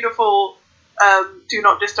 this beautiful do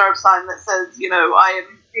not disturb sign that says, I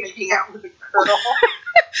am making out with a girl.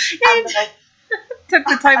 And then Took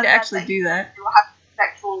the time and to then actually do that. you have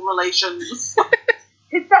sexual relations.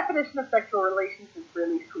 His definition of sexual relations is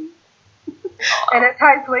really sweet. And at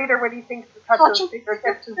times later when he thinks the touch of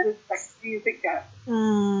fingertips is his sex music, yeah.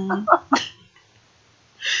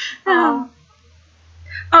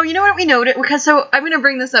 Oh, you know what we noticed? Because I'm going to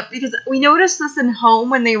bring this up because we noticed this in Home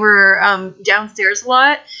when they were downstairs a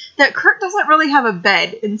lot, that Kurt doesn't really have a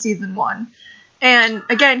bed in season 1. And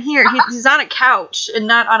again, here, he's on a couch and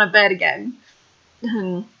not on a bed again.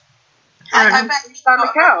 And, I bet he's on the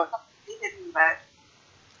couch. Hidden bed.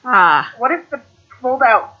 What if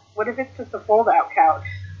it's just a fold-out couch?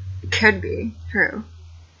 It could be. True.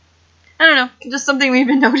 I don't know. Just something we've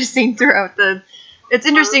been noticing throughout the... It's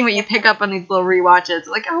interesting when you pick up on these little rewatches.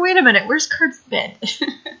 Like, oh, wait a minute. Where's Kurt's bed?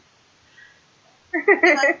 From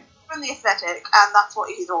the aesthetic, and that's what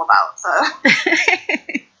he's all about, so...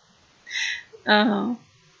 Oh.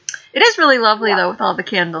 It is really lovely, though, with all the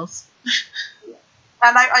candles.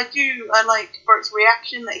 And I like Bert's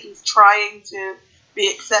reaction that he's trying to be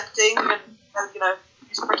accepting and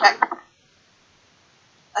just protect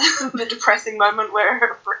the depressing moment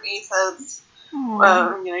where Brittany says,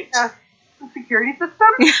 The security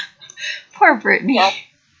system? Poor Brittany. Yeah.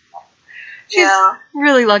 She's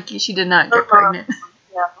really lucky she did not get pregnant.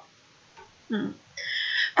 Yeah.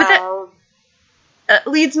 But that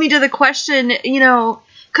leads me to the question,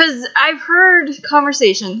 because I've heard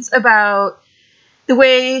conversations about the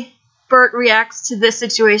way Bert reacts to this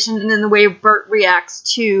situation and then the way Bert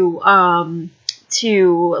reacts to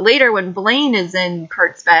later when Blaine is in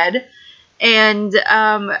Kurt's bed. And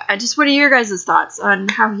what are your guys' thoughts on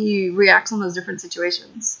how he reacts on those different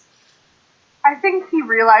situations? I think he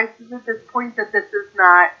realizes at this point that this is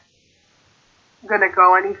not going to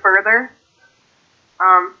go any further.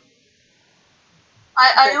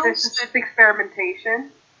 This is just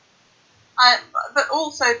experimentation. But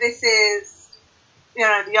also this is,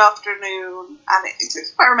 the afternoon, and it's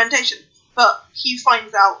experimentation. But he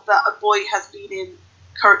finds out that a boy has been in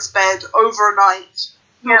Kurt's bed overnight,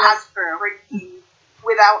 who has been drinking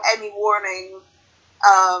without any warning,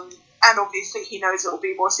 and obviously he knows it'll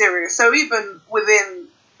be more serious. So even within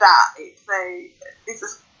that,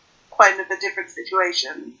 it's quite a different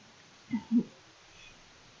situation.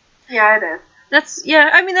 Yeah, it is.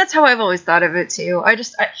 That's how I've always thought of it too.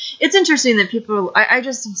 It's interesting that people, I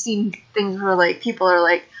just have seen things where like people are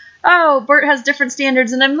like, oh, Bert has different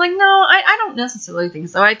standards, and I'm like, no, I don't necessarily think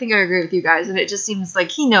so. I think I agree with you guys, and it just seems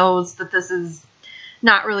like he knows that this is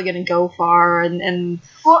not really going to go far, and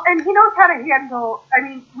well, and he knows how to handle. I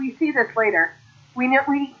mean, we see this later.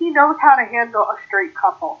 He knows how to handle a straight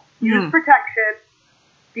couple. Use protection.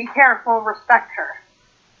 Be careful. Respect her.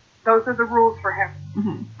 Those are the rules for him.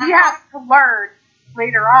 Mm-hmm. He has to learn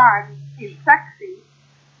later on in Sexy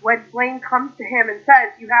when Blaine comes to him and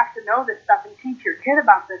says, you have to know this stuff and teach your kid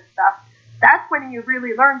about this stuff. that's when he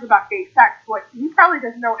really learns about gay sex. What he probably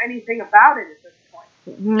doesn't know anything about it at this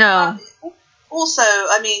point. No. Also,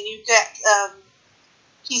 I mean, you get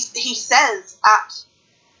he says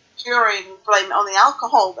during Blame It on the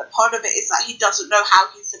Alcohol that part of it is that he doesn't know how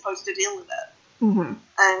he's supposed to deal with it, Mm-hmm.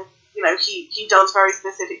 and he does very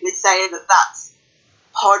specifically say that that's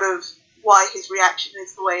part of why his reaction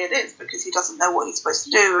is the way it is, because he doesn't know what he's supposed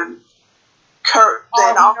to do. And Kurt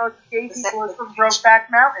then All he knows gay people is from Brokeback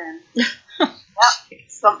Mountain.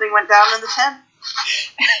 Something went down in the tent.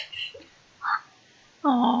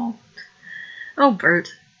 Oh, Bert.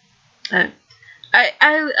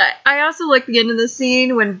 I also like the end of the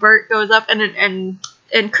scene when Bert goes up and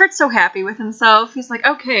Kurt's so happy with himself. He's like,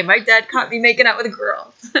 okay, my dad caught me making out with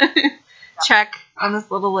girls. Check on this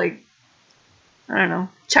little, like, I don't know,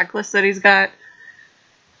 checklist that he's got.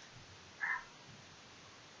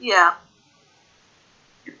 Yeah.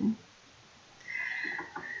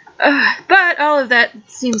 But all of that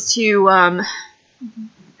seems to, I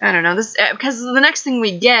don't know, this, because the next thing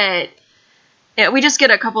we get, we just get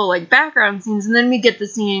a couple, like, background scenes, and then we get the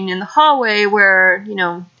scene in the hallway where,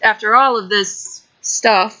 after all of this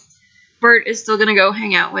stuff, Bert is still gonna go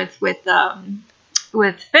hang out with Finn,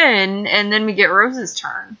 and then we get Rose's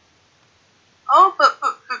turn. Oh, but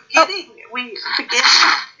we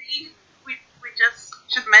just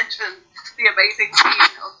should mention the amazing scene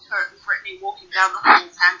of Kurt and Brittany walking down the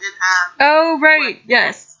halls hand in hand. Oh, right,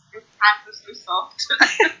 yes. His hands are so soft.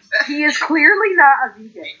 He is clearly not a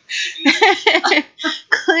vegan.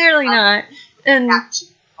 Clearly not. And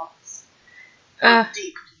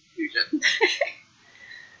deep confusion.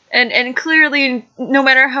 and clearly, no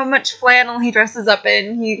matter how much flannel he dresses up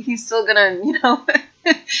in, he's still gonna,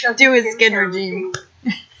 do his skin regime.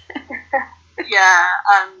 Yeah.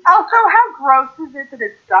 Also, how gross is it that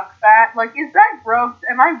it's duck fat? Like, is that gross?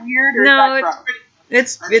 Am I weird or No, is that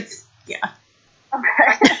gross? it's yeah.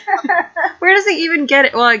 Okay. Where does he even get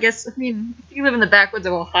it? Well, I guess, if you live in the backwoods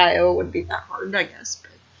of Ohio, it wouldn't be that hard, I guess.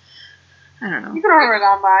 But I don't know. You can order it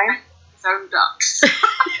online. His own ducks.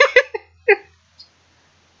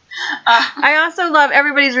 I also love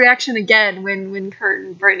everybody's reaction again when Kurt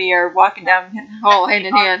and Brittany are walking down the hall hand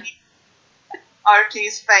in hand.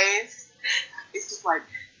 Artie's face is just like,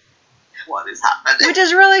 what is happening? Which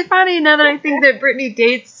is really funny now that I think that Brittany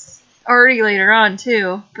dates Artie later on,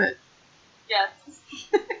 too. But yes.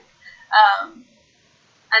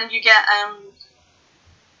 And you get,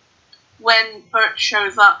 when Bert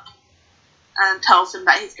shows up and tells him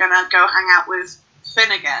that he's gonna go hang out with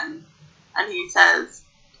Finn again, and he says,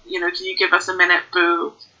 can you give us a minute,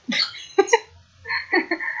 boo?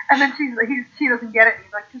 And then she doesn't get it, and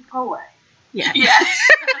he's like, just go away. yeah. Yes.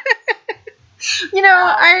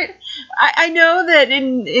 I know that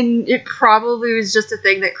in it probably was just a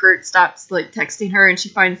thing that Kurt stops, like, texting her and she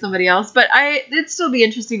finds somebody else, but it'd still be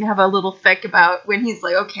interesting to have a little fic about when he's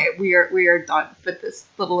like, okay, we are done with this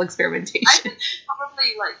little experimentation. I think he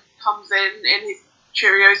probably, like, comes in his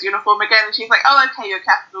Cheerios uniform again, and she's like, oh, okay, you're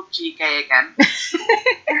capital G gay again.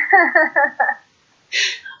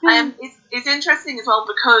 It's interesting as well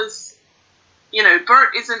because,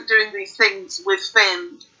 Bert isn't doing these things with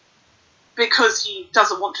Finn because he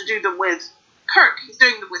doesn't want to do them with Kirk. He's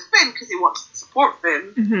doing them with Finn because he wants to support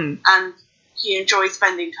Finn, Mm-hmm. and he enjoys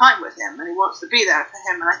spending time with him, and he wants to be there for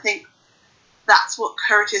him, and I think that's what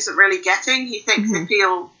Kurt isn't really getting. He thinks Mm-hmm. if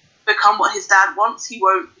he'll become what his dad wants, he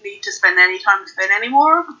won't need to spend any time with Finn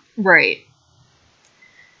anymore. Right.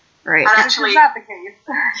 And actually, Which is not the case.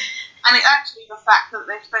 And the fact that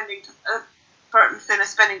they're spending, Bert and Finn are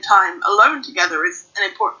spending time alone together is an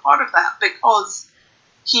important part of that, because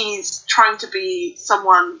he's trying to be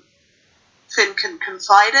someone Finn can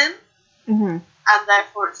confide in, Mm-hmm. and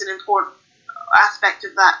therefore it's an important aspect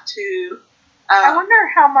of that to I wonder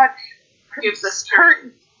how much gives us Kurt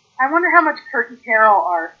and Carol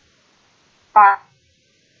are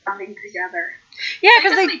bonding together. Yeah, They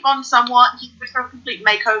because definitely bond somewhat. He gives her a complete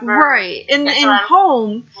makeover. right in Yes, in right.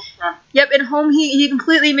 home. Yeah. Yep, in home he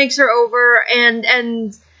completely makes her over,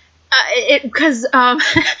 and because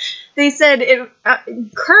they said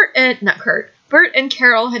Bert and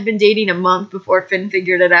Carol had been dating a month before Finn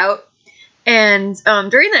figured it out, and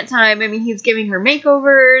during that time, he's giving her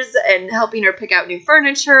makeovers and helping her pick out new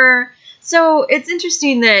furniture. So it's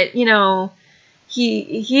interesting that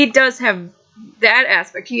he does have that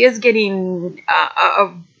aspect. He is getting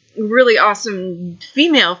a really awesome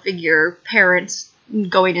female figure parent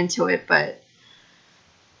going into it, but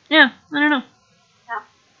yeah, I don't know.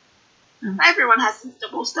 Everyone has these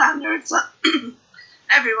double standards.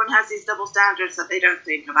 Everyone has these double standards that they don't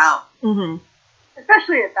think about. Mm-hmm.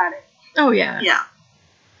 Especially at that age. Oh yeah. Yeah.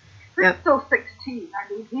 Yep. still 16.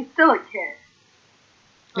 I mean, he's still a kid.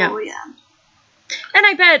 Yeah. Oh yeah. And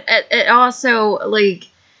I bet it also, like,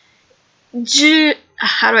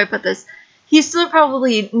 how do I put this? He's still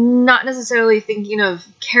probably not necessarily thinking of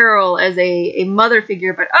Carol as a mother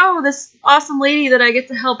figure, but, oh, this awesome lady that I get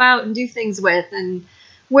to help out and do things with, and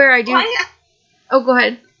where I do... Well, yeah. Oh, go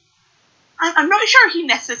ahead. I'm not sure he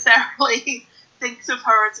necessarily thinks of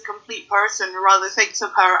her as a complete person, rather thinks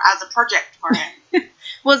of her as a project for him.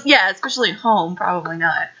 Well, yeah, especially at home, probably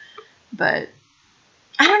not. But,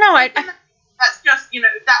 I don't know, That's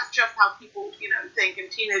just how people, think,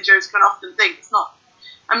 and teenagers can often think.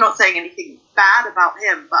 I'm not saying anything bad about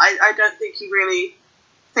him, but I don't think he really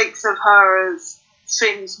thinks of her as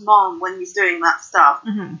Finn's mom when he's doing that stuff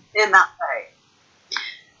in that way.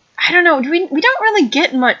 I don't know, we don't really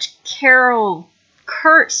get much Carol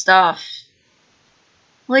Kurt stuff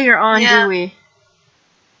later on, Yeah. do we?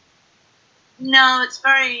 No, it's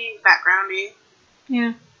very backgroundy.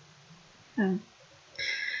 Yeah.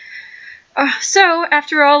 So,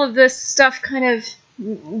 after all of this stuff kind of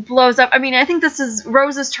blows up, I mean, I think this is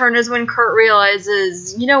Rose's turn is when Kurt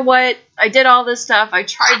realizes, you know what, I did all this stuff, I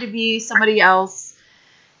tried to be somebody else,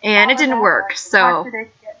 and it didn't work, so,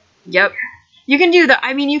 yep. You can do that,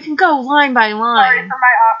 I mean, you can go line by Sorry line. for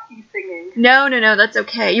my off-key singing. No, that's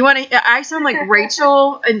okay. You want to, I sound like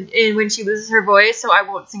Rachel and when she loses her voice, so I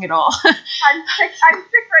won't sing at all. I'm sick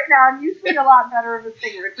right now. I'm usually a lot better of a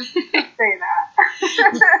singer. Just say that.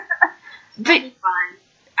 That'd be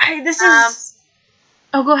fine. This is...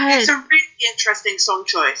 Oh, go ahead. It's a really interesting song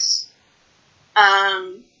choice.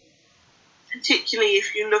 Particularly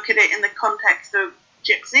if you look at it in the context of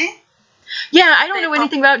Gypsy. Yeah, I don't know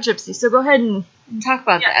anything about Gypsy, so go ahead and talk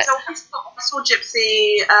about that. So I saw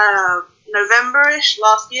Gypsy November-ish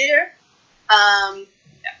last year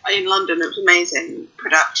in London. It was amazing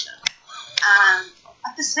production.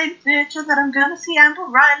 At the same theatre that I'm going to see Amber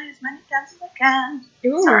Riley as many times as I can.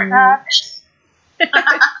 Ooh. Sorry.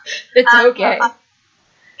 It's okay.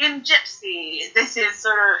 In Gypsy, this is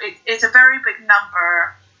sort of, it's a very big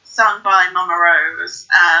number sung by Mama Rose,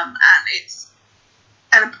 and it's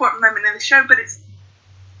an important moment in the show, but it's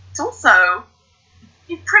also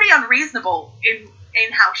pretty unreasonable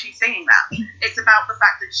in how she's singing that. It's about the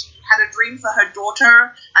fact that she had a dream for her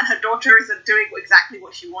daughter, and her daughter isn't doing exactly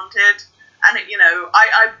what she wanted. And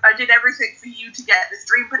I did everything for you to get this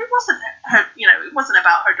dream, but it wasn't her. It wasn't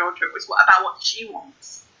about her daughter. It was about what she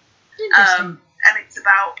wants. Interesting. And it's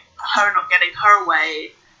about her not getting her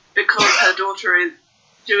way because her daughter is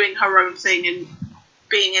doing her own thing and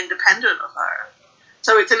being independent of her.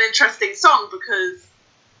 So it's an interesting song because,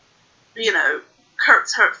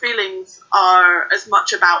 Kurt's hurt feelings are as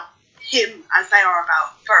much about him as they are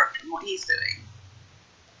about Bert and what he's doing.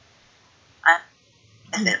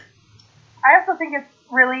 And then, I also think it's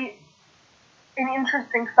really an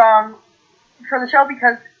interesting song for the show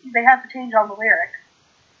because they have to change all the lyrics.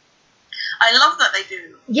 I love that they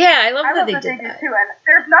do. Yeah, I love I that love they that did they do that. too, and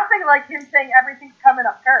there's nothing like him saying everything's coming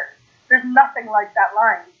up Kurt. There's nothing like that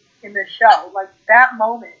line in this show. Like, that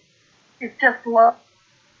moment, it just blows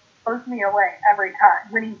me away every time.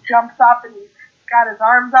 When he jumps up and he's got his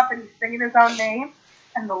arms up and he's singing his own name,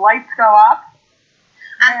 and the lights go up.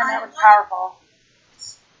 Man, that was powerful.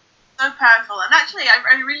 So powerful. And actually,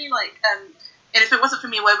 I really like, and if it wasn't for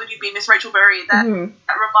me, where would you be, Miss Rachel Berry? That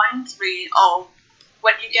reminds me of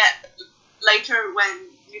when you get later when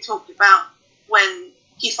you talked about when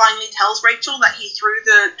he finally tells Rachel that he threw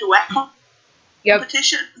the duet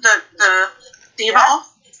competition, the diva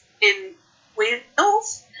off in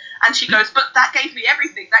Wheels, and she goes, but that gave me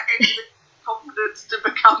everything. That gave me the confidence to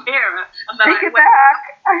become here. And then Take it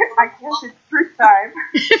back. I guess it's truth time.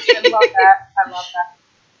 I love that. I love that.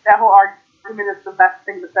 That whole argument is the best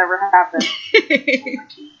thing that's ever happened.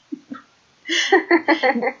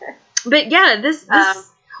 But yeah, this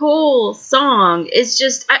whole song is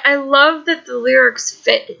just, I love that the lyrics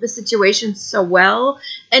fit the situation so well.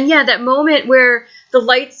 And yeah, that moment where the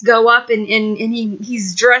lights go up and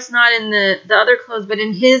he's dressed not in the other clothes, but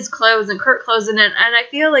in his clothes and Kurt clothes. And I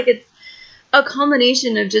feel like it's a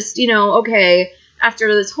culmination of just, okay,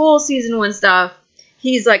 after this whole season 1 stuff,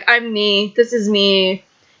 he's like, I'm me, this is me,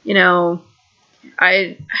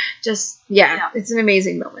 I just, it's an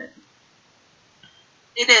amazing moment.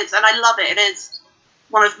 It is, and I love it. It is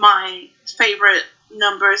one of my favorite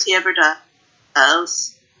numbers he ever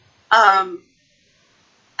does. And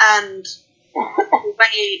the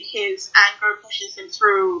way his anger pushes him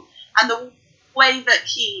through, and the way that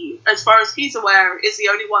he, as far as he's aware, is the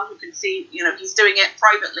only one who can see, he's doing it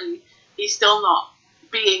privately. He's still not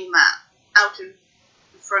being that out in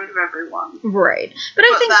front of everyone. Right. But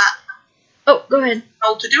I think Oh, go ahead.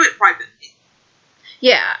 told to do it privately.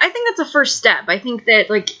 Yeah, I think that's a first step. I think that,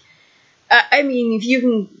 like, I mean, if you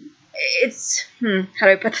can, it's, how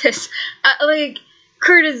do I put this? Like,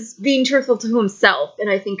 Kurt is being truthful to himself, and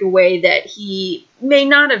I think a way that he may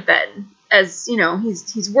not have been, as, you know,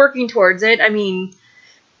 he's working towards it. I mean,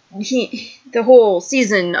 the whole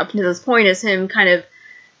season up to this point is him kind of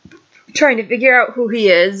trying to figure out who he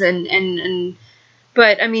is, and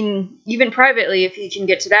but, I mean, even privately, if he can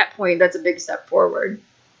get to that point, that's a big step forward.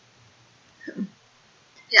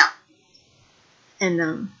 Yeah.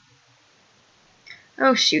 And,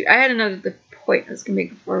 oh shoot, I had another point I was going to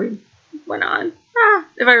make before we went on.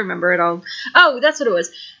 If I remember it all. Oh, that's what it was.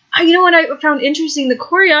 You know what I found interesting? The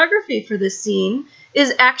choreography for this scene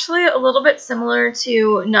is actually a little bit similar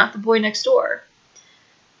to Not the Boy Next Door.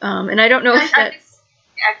 And I don't know if I think that's...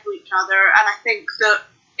 they echo each other, and I think that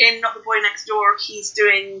in Not the Boy Next Door, he's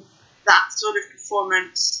doing that sort of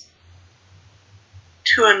performance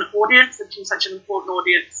to an audience, and to such an important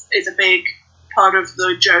audience, is a big part of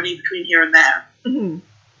the journey between here and there. Mm-hmm.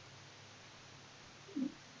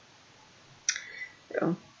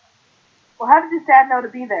 So. Well, how did his dad know to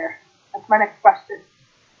be there? That's my next question.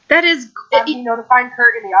 That is... How did he know to find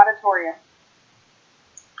Kurt in the auditorium?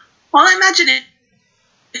 Well, I imagine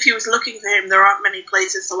if he was looking for him, there aren't many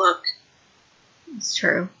places to look. It's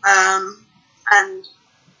true. And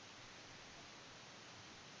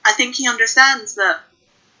I think he understands that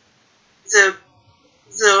the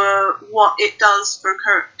what it does for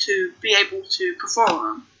Kurt to be able to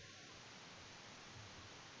perform.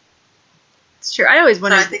 It's true. I always So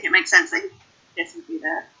wondered... I think it makes sense that he gets to be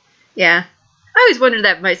there. Yeah. I always wondered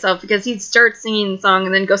that myself, because he'd start singing the song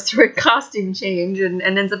and then goes through a costume change and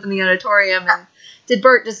ends up in the auditorium. And did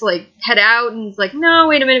Bert just, like, head out and was like, no,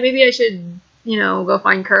 wait a minute, maybe I should, you know, go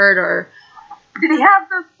find Kurt, or... Did he have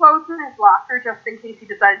those clothes in his locker just in case he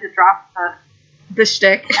decided to drop the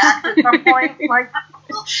shtick? act at some point? Like,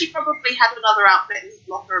 Well, he probably had another outfit in his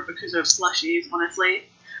locker because of slushies, honestly.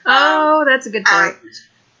 Oh, that's a good point.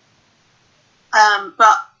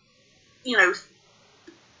 But, you know,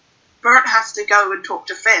 Bert has to go and talk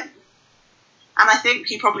to Finn. And I think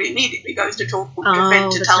he probably immediately goes to talk to Finn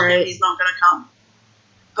to that's tell right. him he's not going to come.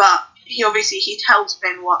 But he tells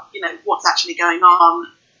Finn what's actually going on.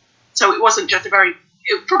 So it wasn't just it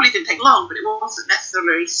probably didn't take long, but it wasn't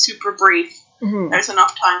necessarily super brief. Mm-hmm. There's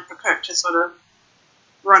enough time for Kurt to sort of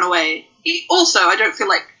run away. Also, I don't feel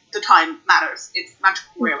like the time matters. It's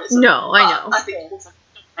magical realism. No, I know. But I think it also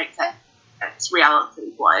makes sense. It's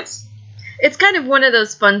reality-wise. It's kind of one of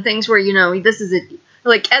those fun things where, you know, this is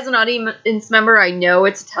like, as an audience member, I know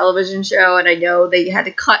it's a television show, and I know they had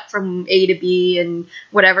to cut from A to B and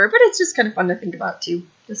whatever, but it's just kind of fun to think about, too.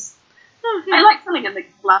 Just, I like filling in the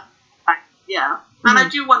last fact, yeah. And I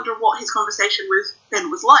do wonder what his conversation with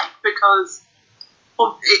Finn was like, because,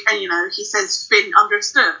 and you know, he says Finn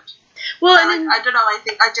understood. Well, And I don't know,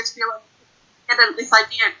 I just feel like I get this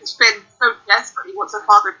idea, because Finn so desperately wants a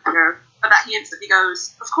father figure, but that he instantly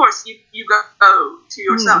goes, of course, you go to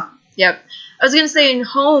your son. Yep. I was going to say, in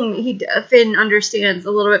Home, Finn understands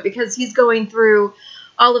a little bit, because he's going through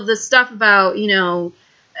all of this stuff about, you know,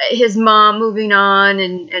 his mom moving on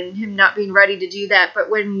and him not being ready to do that. But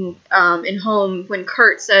when, in Home, when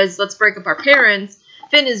Kurt says, let's break up our parents,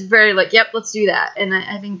 Finn is very like, yep, let's do that. And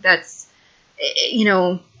I think that's, you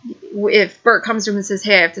know, if Bert comes to him and says,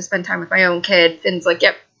 hey, I have to spend time with my own kid, Finn's like,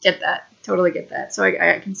 yep, get that. Totally get that. So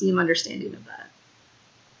I can see him understanding of that.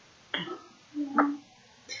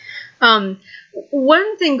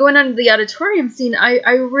 One thing going on to the auditorium scene,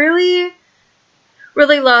 I really,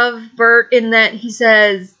 really love Bert in that he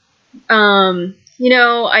says, you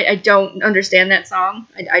know, I don't understand that song.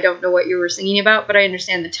 I don't know what you were singing about, but I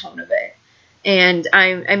understand the tone of it. And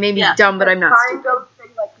I may be dumb, but I'm not stupid. Don't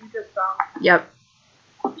sing like you just sung. Yep.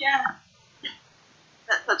 Yeah.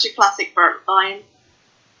 That's such a classic Bert line.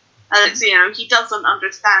 And it's, you know, he doesn't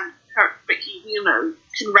understand Kurt, but he, you know,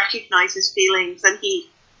 can recognize his feelings, and he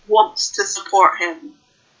wants to support him.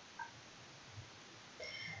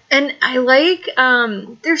 And I like,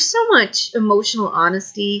 there's so much emotional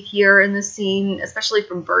honesty here in this scene, especially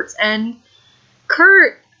from Bert's end.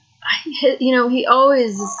 Kurt, you know, he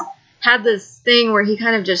always had this thing where he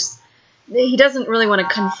kind of he doesn't really want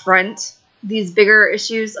to confront these bigger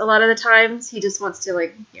issues a lot of the times. He just wants to,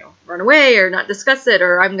 like, you know, run away or not discuss it,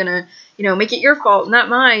 or I'm going to, you know, make it your fault, not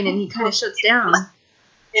mine, and he kind of shuts down.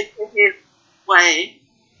 In his way,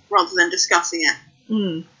 rather than discussing it.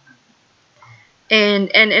 Mm.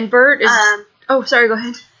 And Bert is... oh, sorry, go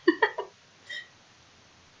ahead.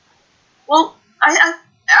 Well, I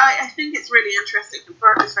think it's really interesting that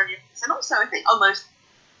Bert is very honest, and also I think almost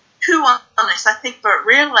too honest. I think Bert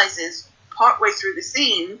realizes partway through the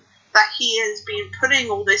scene that he has been putting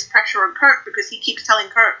all this pressure on Kirk because he keeps telling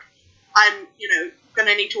Kirk, I'm, going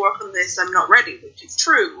to need to work on this, I'm not ready, which is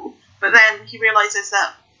true. But then he realizes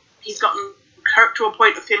that he's gotten Kirk to a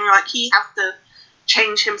point of feeling like he has to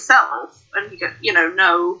change himself, and he goes,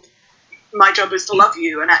 no, my job is to love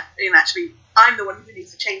you, and actually, I'm the one who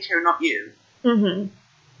needs to change here, not you. Mm-hmm.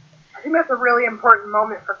 I think that's a really important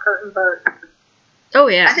moment for Kurt and Bert. Oh,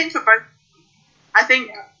 yeah. I think for both,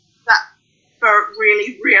 that Bert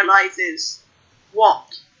really realizes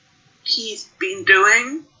what he's been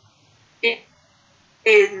doing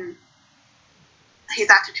in his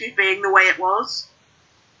attitude being the way it was,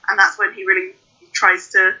 and that's when he really tries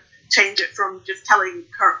to change it from just telling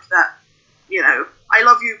Kirk that, I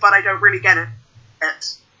love you, but I don't really get it,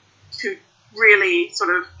 to really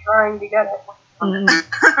sort of Trying to get it.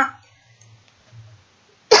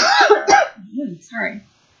 Sorry.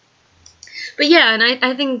 But yeah, and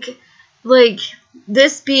I think, like,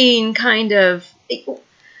 this being kind of,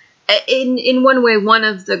 in one way, one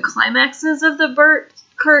of the climaxes of the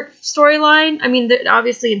Bert-Kurt storyline. I mean,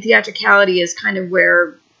 obviously in theatricality is kind of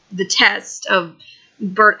where the test of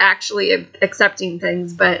Bert actually accepting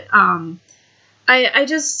things, but oh,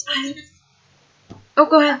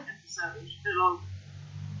 go ahead.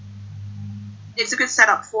 It's a good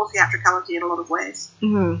setup for theatricality in a lot of ways.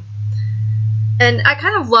 Mm-hmm. And I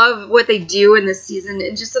kind of love what they do in this season,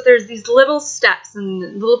 and just that there's these little steps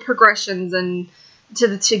and little progressions and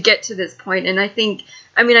to get to this point. And I think,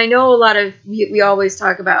 I know a lot of, we always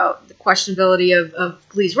talk about the questionability of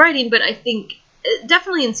Glee's writing, but I think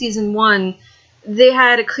definitely in season 1, they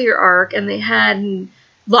had a clear arc and they had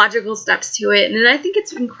logical steps to it, and I think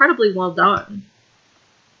it's incredibly well done.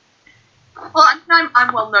 Well,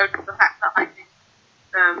 I'm well known for the fact that I think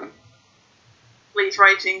Glee's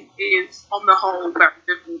writing is, on the whole, very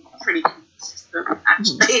good and pretty consistent,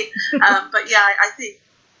 actually. But yeah, I think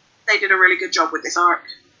they did a really good job with this arc.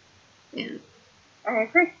 Yeah. I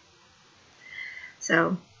agree.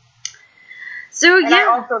 So And yeah. I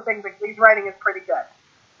also think that Glee's writing is pretty good.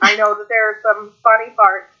 I know that there are some funny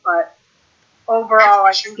parts, but overall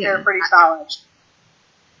I think they're pretty solid.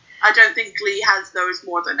 I don't think Glee has those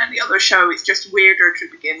more than any other show. It's just weirder to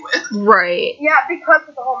begin with. Right. Yeah, because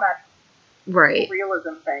of the whole magic Right.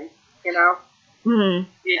 realism thing, Mm-hmm.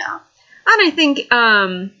 Yeah. And I think,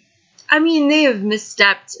 they have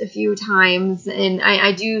misstepped a few times, and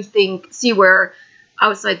I do see where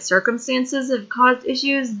outside circumstances have caused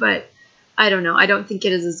issues, but I don't know. I don't think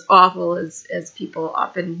it is as awful as people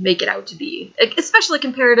often make it out to be. Especially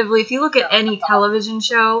comparatively, if you look at any television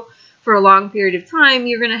show for a long period of time,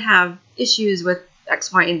 you're going to have issues with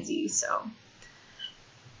X, Y, and Z, so.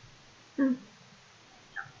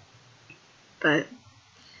 But,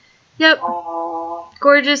 yep.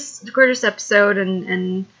 Gorgeous episode,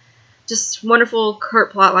 and just wonderful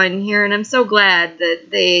Kurt plotline here, and I'm so glad that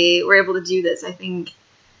they were able to do this. I think,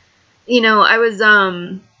 I was,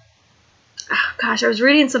 I was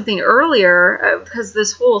reading something earlier, because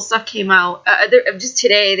this whole stuff came out, just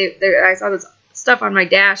today, I saw this stuff on my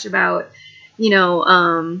dash about,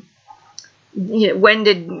 when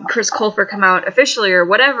did Chris Colfer come out officially or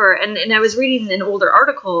whatever, and I was reading an older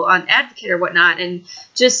article on Advocate or whatnot, and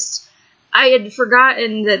just, I had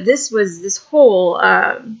forgotten that this was this whole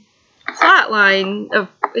plot line of,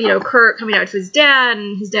 Kurt coming out to his dad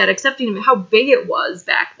and his dad accepting him, how big it was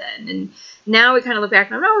back then. And now we kind of look back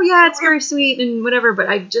and, oh yeah, it's very sweet and whatever, but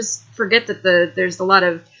I just forget that there's a lot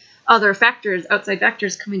of other factors, outside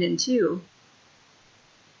factors coming in too.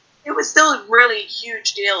 It was still a really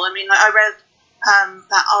huge deal. I read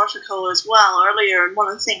that article as well earlier, and one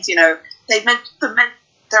of the things, they meant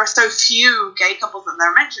there are so few gay couples that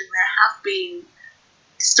they're mentioning. There have been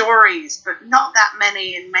stories, but not that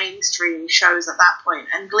many in mainstream shows at that point.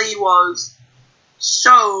 And Glee was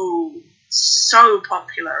so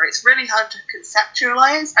popular. It's really hard to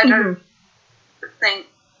conceptualize. I don't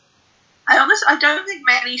think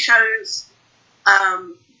many shows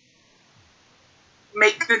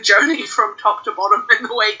make the journey from top to bottom in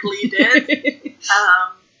the way Glee did.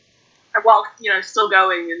 While still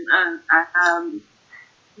going and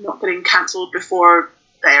not getting cancelled before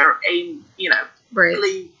their aim. Right.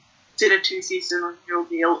 Glee did a 2-season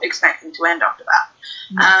deal, expecting to end after that.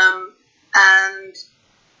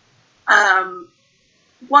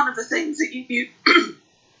 One of the things that you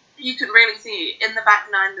you can really see in the back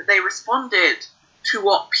nine that they responded to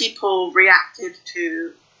what people reacted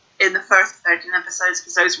to in the first 13 episodes,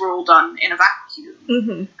 because those were all done in a vacuum.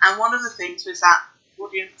 Mm-hmm. And one of the things was that the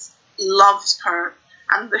audience loved Kurt,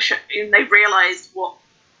 and and they realised what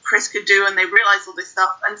Chris could do, and they realised all this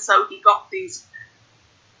stuff, and so he got these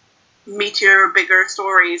meatier, bigger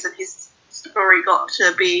stories, and his story got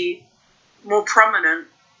to be more prominent,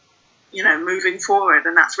 moving forward,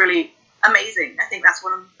 and that's really amazing. I think that's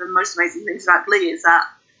one of the most amazing things about Glee is that,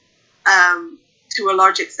 to a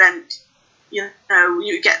large extent, you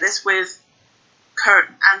get this with Kurt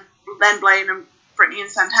and Len Blaine and Brittany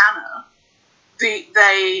and Santana.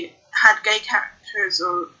 They had gay characters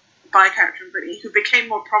or bi character in Brittany who became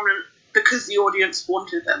more prominent because the audience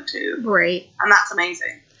wanted them to. Right. And that's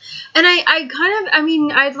amazing. And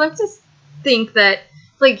I'd like to think that,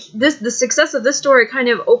 like, the success of this story kind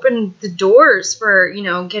of opened the doors for,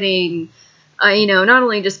 getting, not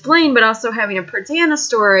only just Blaine, but also having a Perdana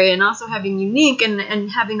story and also having Unique and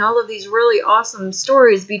having all of these really awesome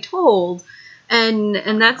stories be told.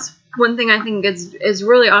 And that's one thing I think is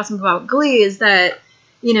really awesome about Glee is that,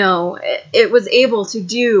 it was able to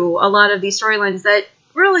do a lot of these storylines that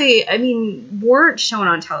really, weren't shown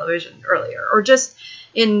on television earlier, or just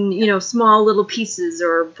in, small little pieces,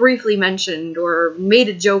 or briefly mentioned, or made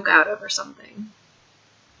a joke out of, or something.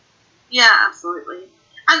 Yeah, absolutely.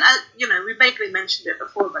 And, we vaguely mentioned it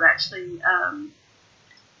before, but actually,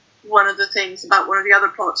 one of the things about one of the other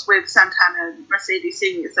plots with Santana and Mercedes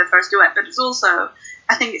singing is their first duet, but it's also,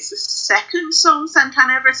 I think it's the second song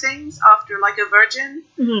Santana ever sings after, like, A Virgin.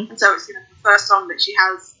 Mm-hmm. And so it's, the first song that she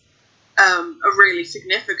has a really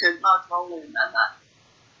significant large role in, and that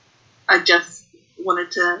I just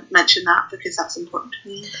wanted to mention that because that's important to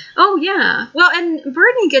me. Oh, yeah. Well, and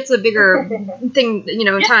Brittany gets a bigger thing,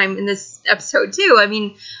 time in this episode, too.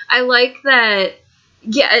 I like that,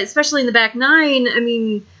 yeah, especially in the back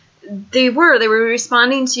nine, they were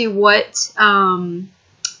responding to what fans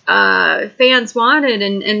wanted,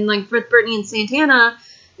 and like with Brittany and Santana,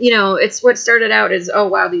 it's what started out as, oh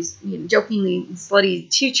wow, these jokingly slutty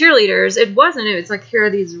cheerleaders. It wasn't. It was like, here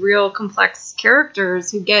are these real complex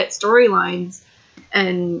characters who get storylines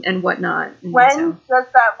and whatnot. And when so. does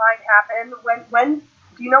that line happen? When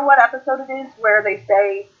do you know what episode it is where they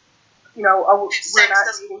say, oh, we're Sex not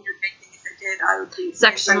doesn't eating mean anything. If it did, I would be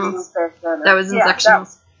Sectionals. That That was in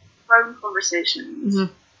Sectionals. phone conversations.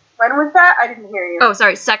 Mm-hmm. When was that? I didn't hear you. Oh,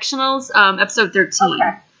 sorry, Sectionals, episode 13.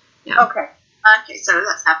 Okay. Yeah. Okay. Okay, so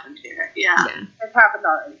that's happened here. Yeah. It's happened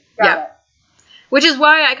already. Got it. Which is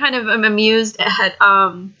why I kind of am amused at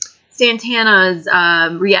Santana's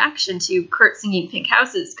reaction to Kurt singing Pink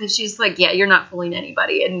Houses, because she's like, yeah, you're not fooling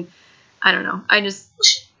anybody. And I don't know. She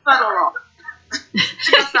does that a lot.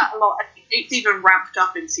 She does that a lot. I think it's even ramped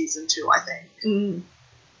up in season 2, I think.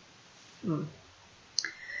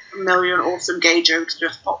 A million awesome gay jokes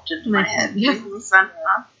just popped into my head. Yeah.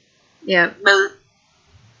 Santana. Yeah. Million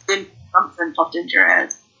something popped into your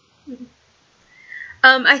head.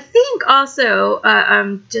 I think also,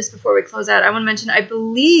 just before we close out, I want to mention, I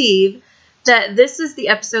believe that this is the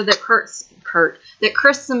episode that Chris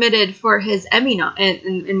submitted for his Emmy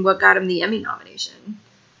and what got him the Emmy nomination.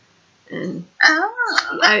 And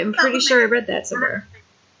I'm pretty sure I read that somewhere.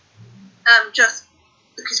 Just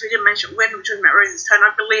because we didn't mention when we were talking about Rose's Tone,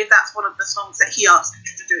 I believe that's one of the songs that he asked her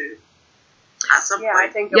to do at some point. I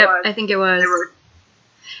think it was. I think it was.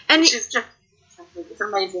 And Which is just, it's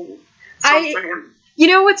amazing song for him. You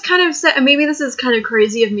know what's kind of sad? Maybe this is kind of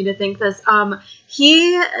crazy of me to think this.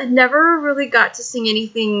 He never really got to sing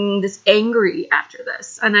anything this angry after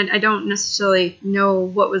this, and I don't necessarily know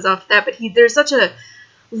what was off that. But there's such a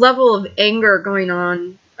level of anger going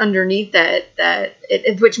on underneath that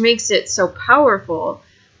which makes it so powerful.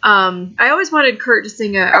 I always wanted Kurt to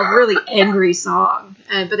sing a really angry song,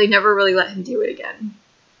 but they never really let him do it again.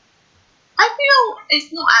 I feel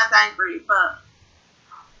it's not as angry, but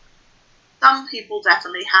some people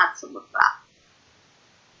definitely had some of that.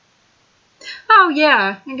 Oh,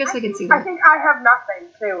 yeah. I guess I can see that. I think I Have Nothing,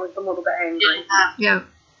 too, is a little bit angry. Yeah.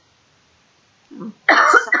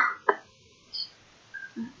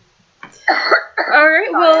 All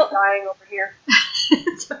right, well... I'm dying over here.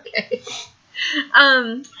 It's okay.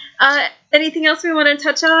 Anything else we want to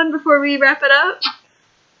touch on before we wrap it up?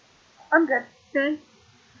 I'm good. Good.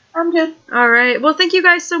 I'm good. All right. Well, thank you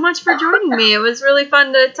guys so much for joining me. It was really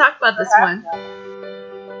fun to talk about this one.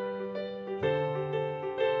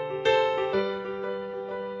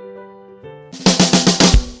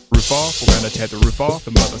 Roof off, we're gonna tear the roof off,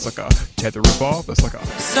 the mother sucker. Tear the roof off, the sucker.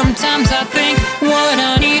 Sometimes I think what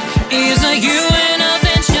I need is a UN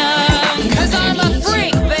adventure. 'Cause I'm a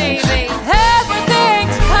freak, baby.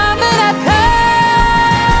 Everything's coming up.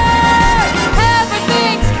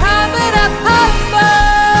 Everything's coming up.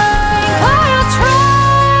 I'll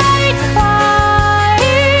try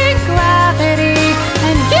defying gravity,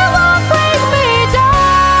 and you won't bring me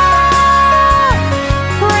down.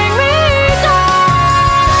 Bring me down.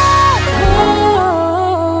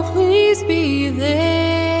 Oh, please be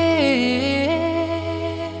there.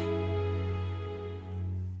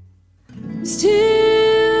 Still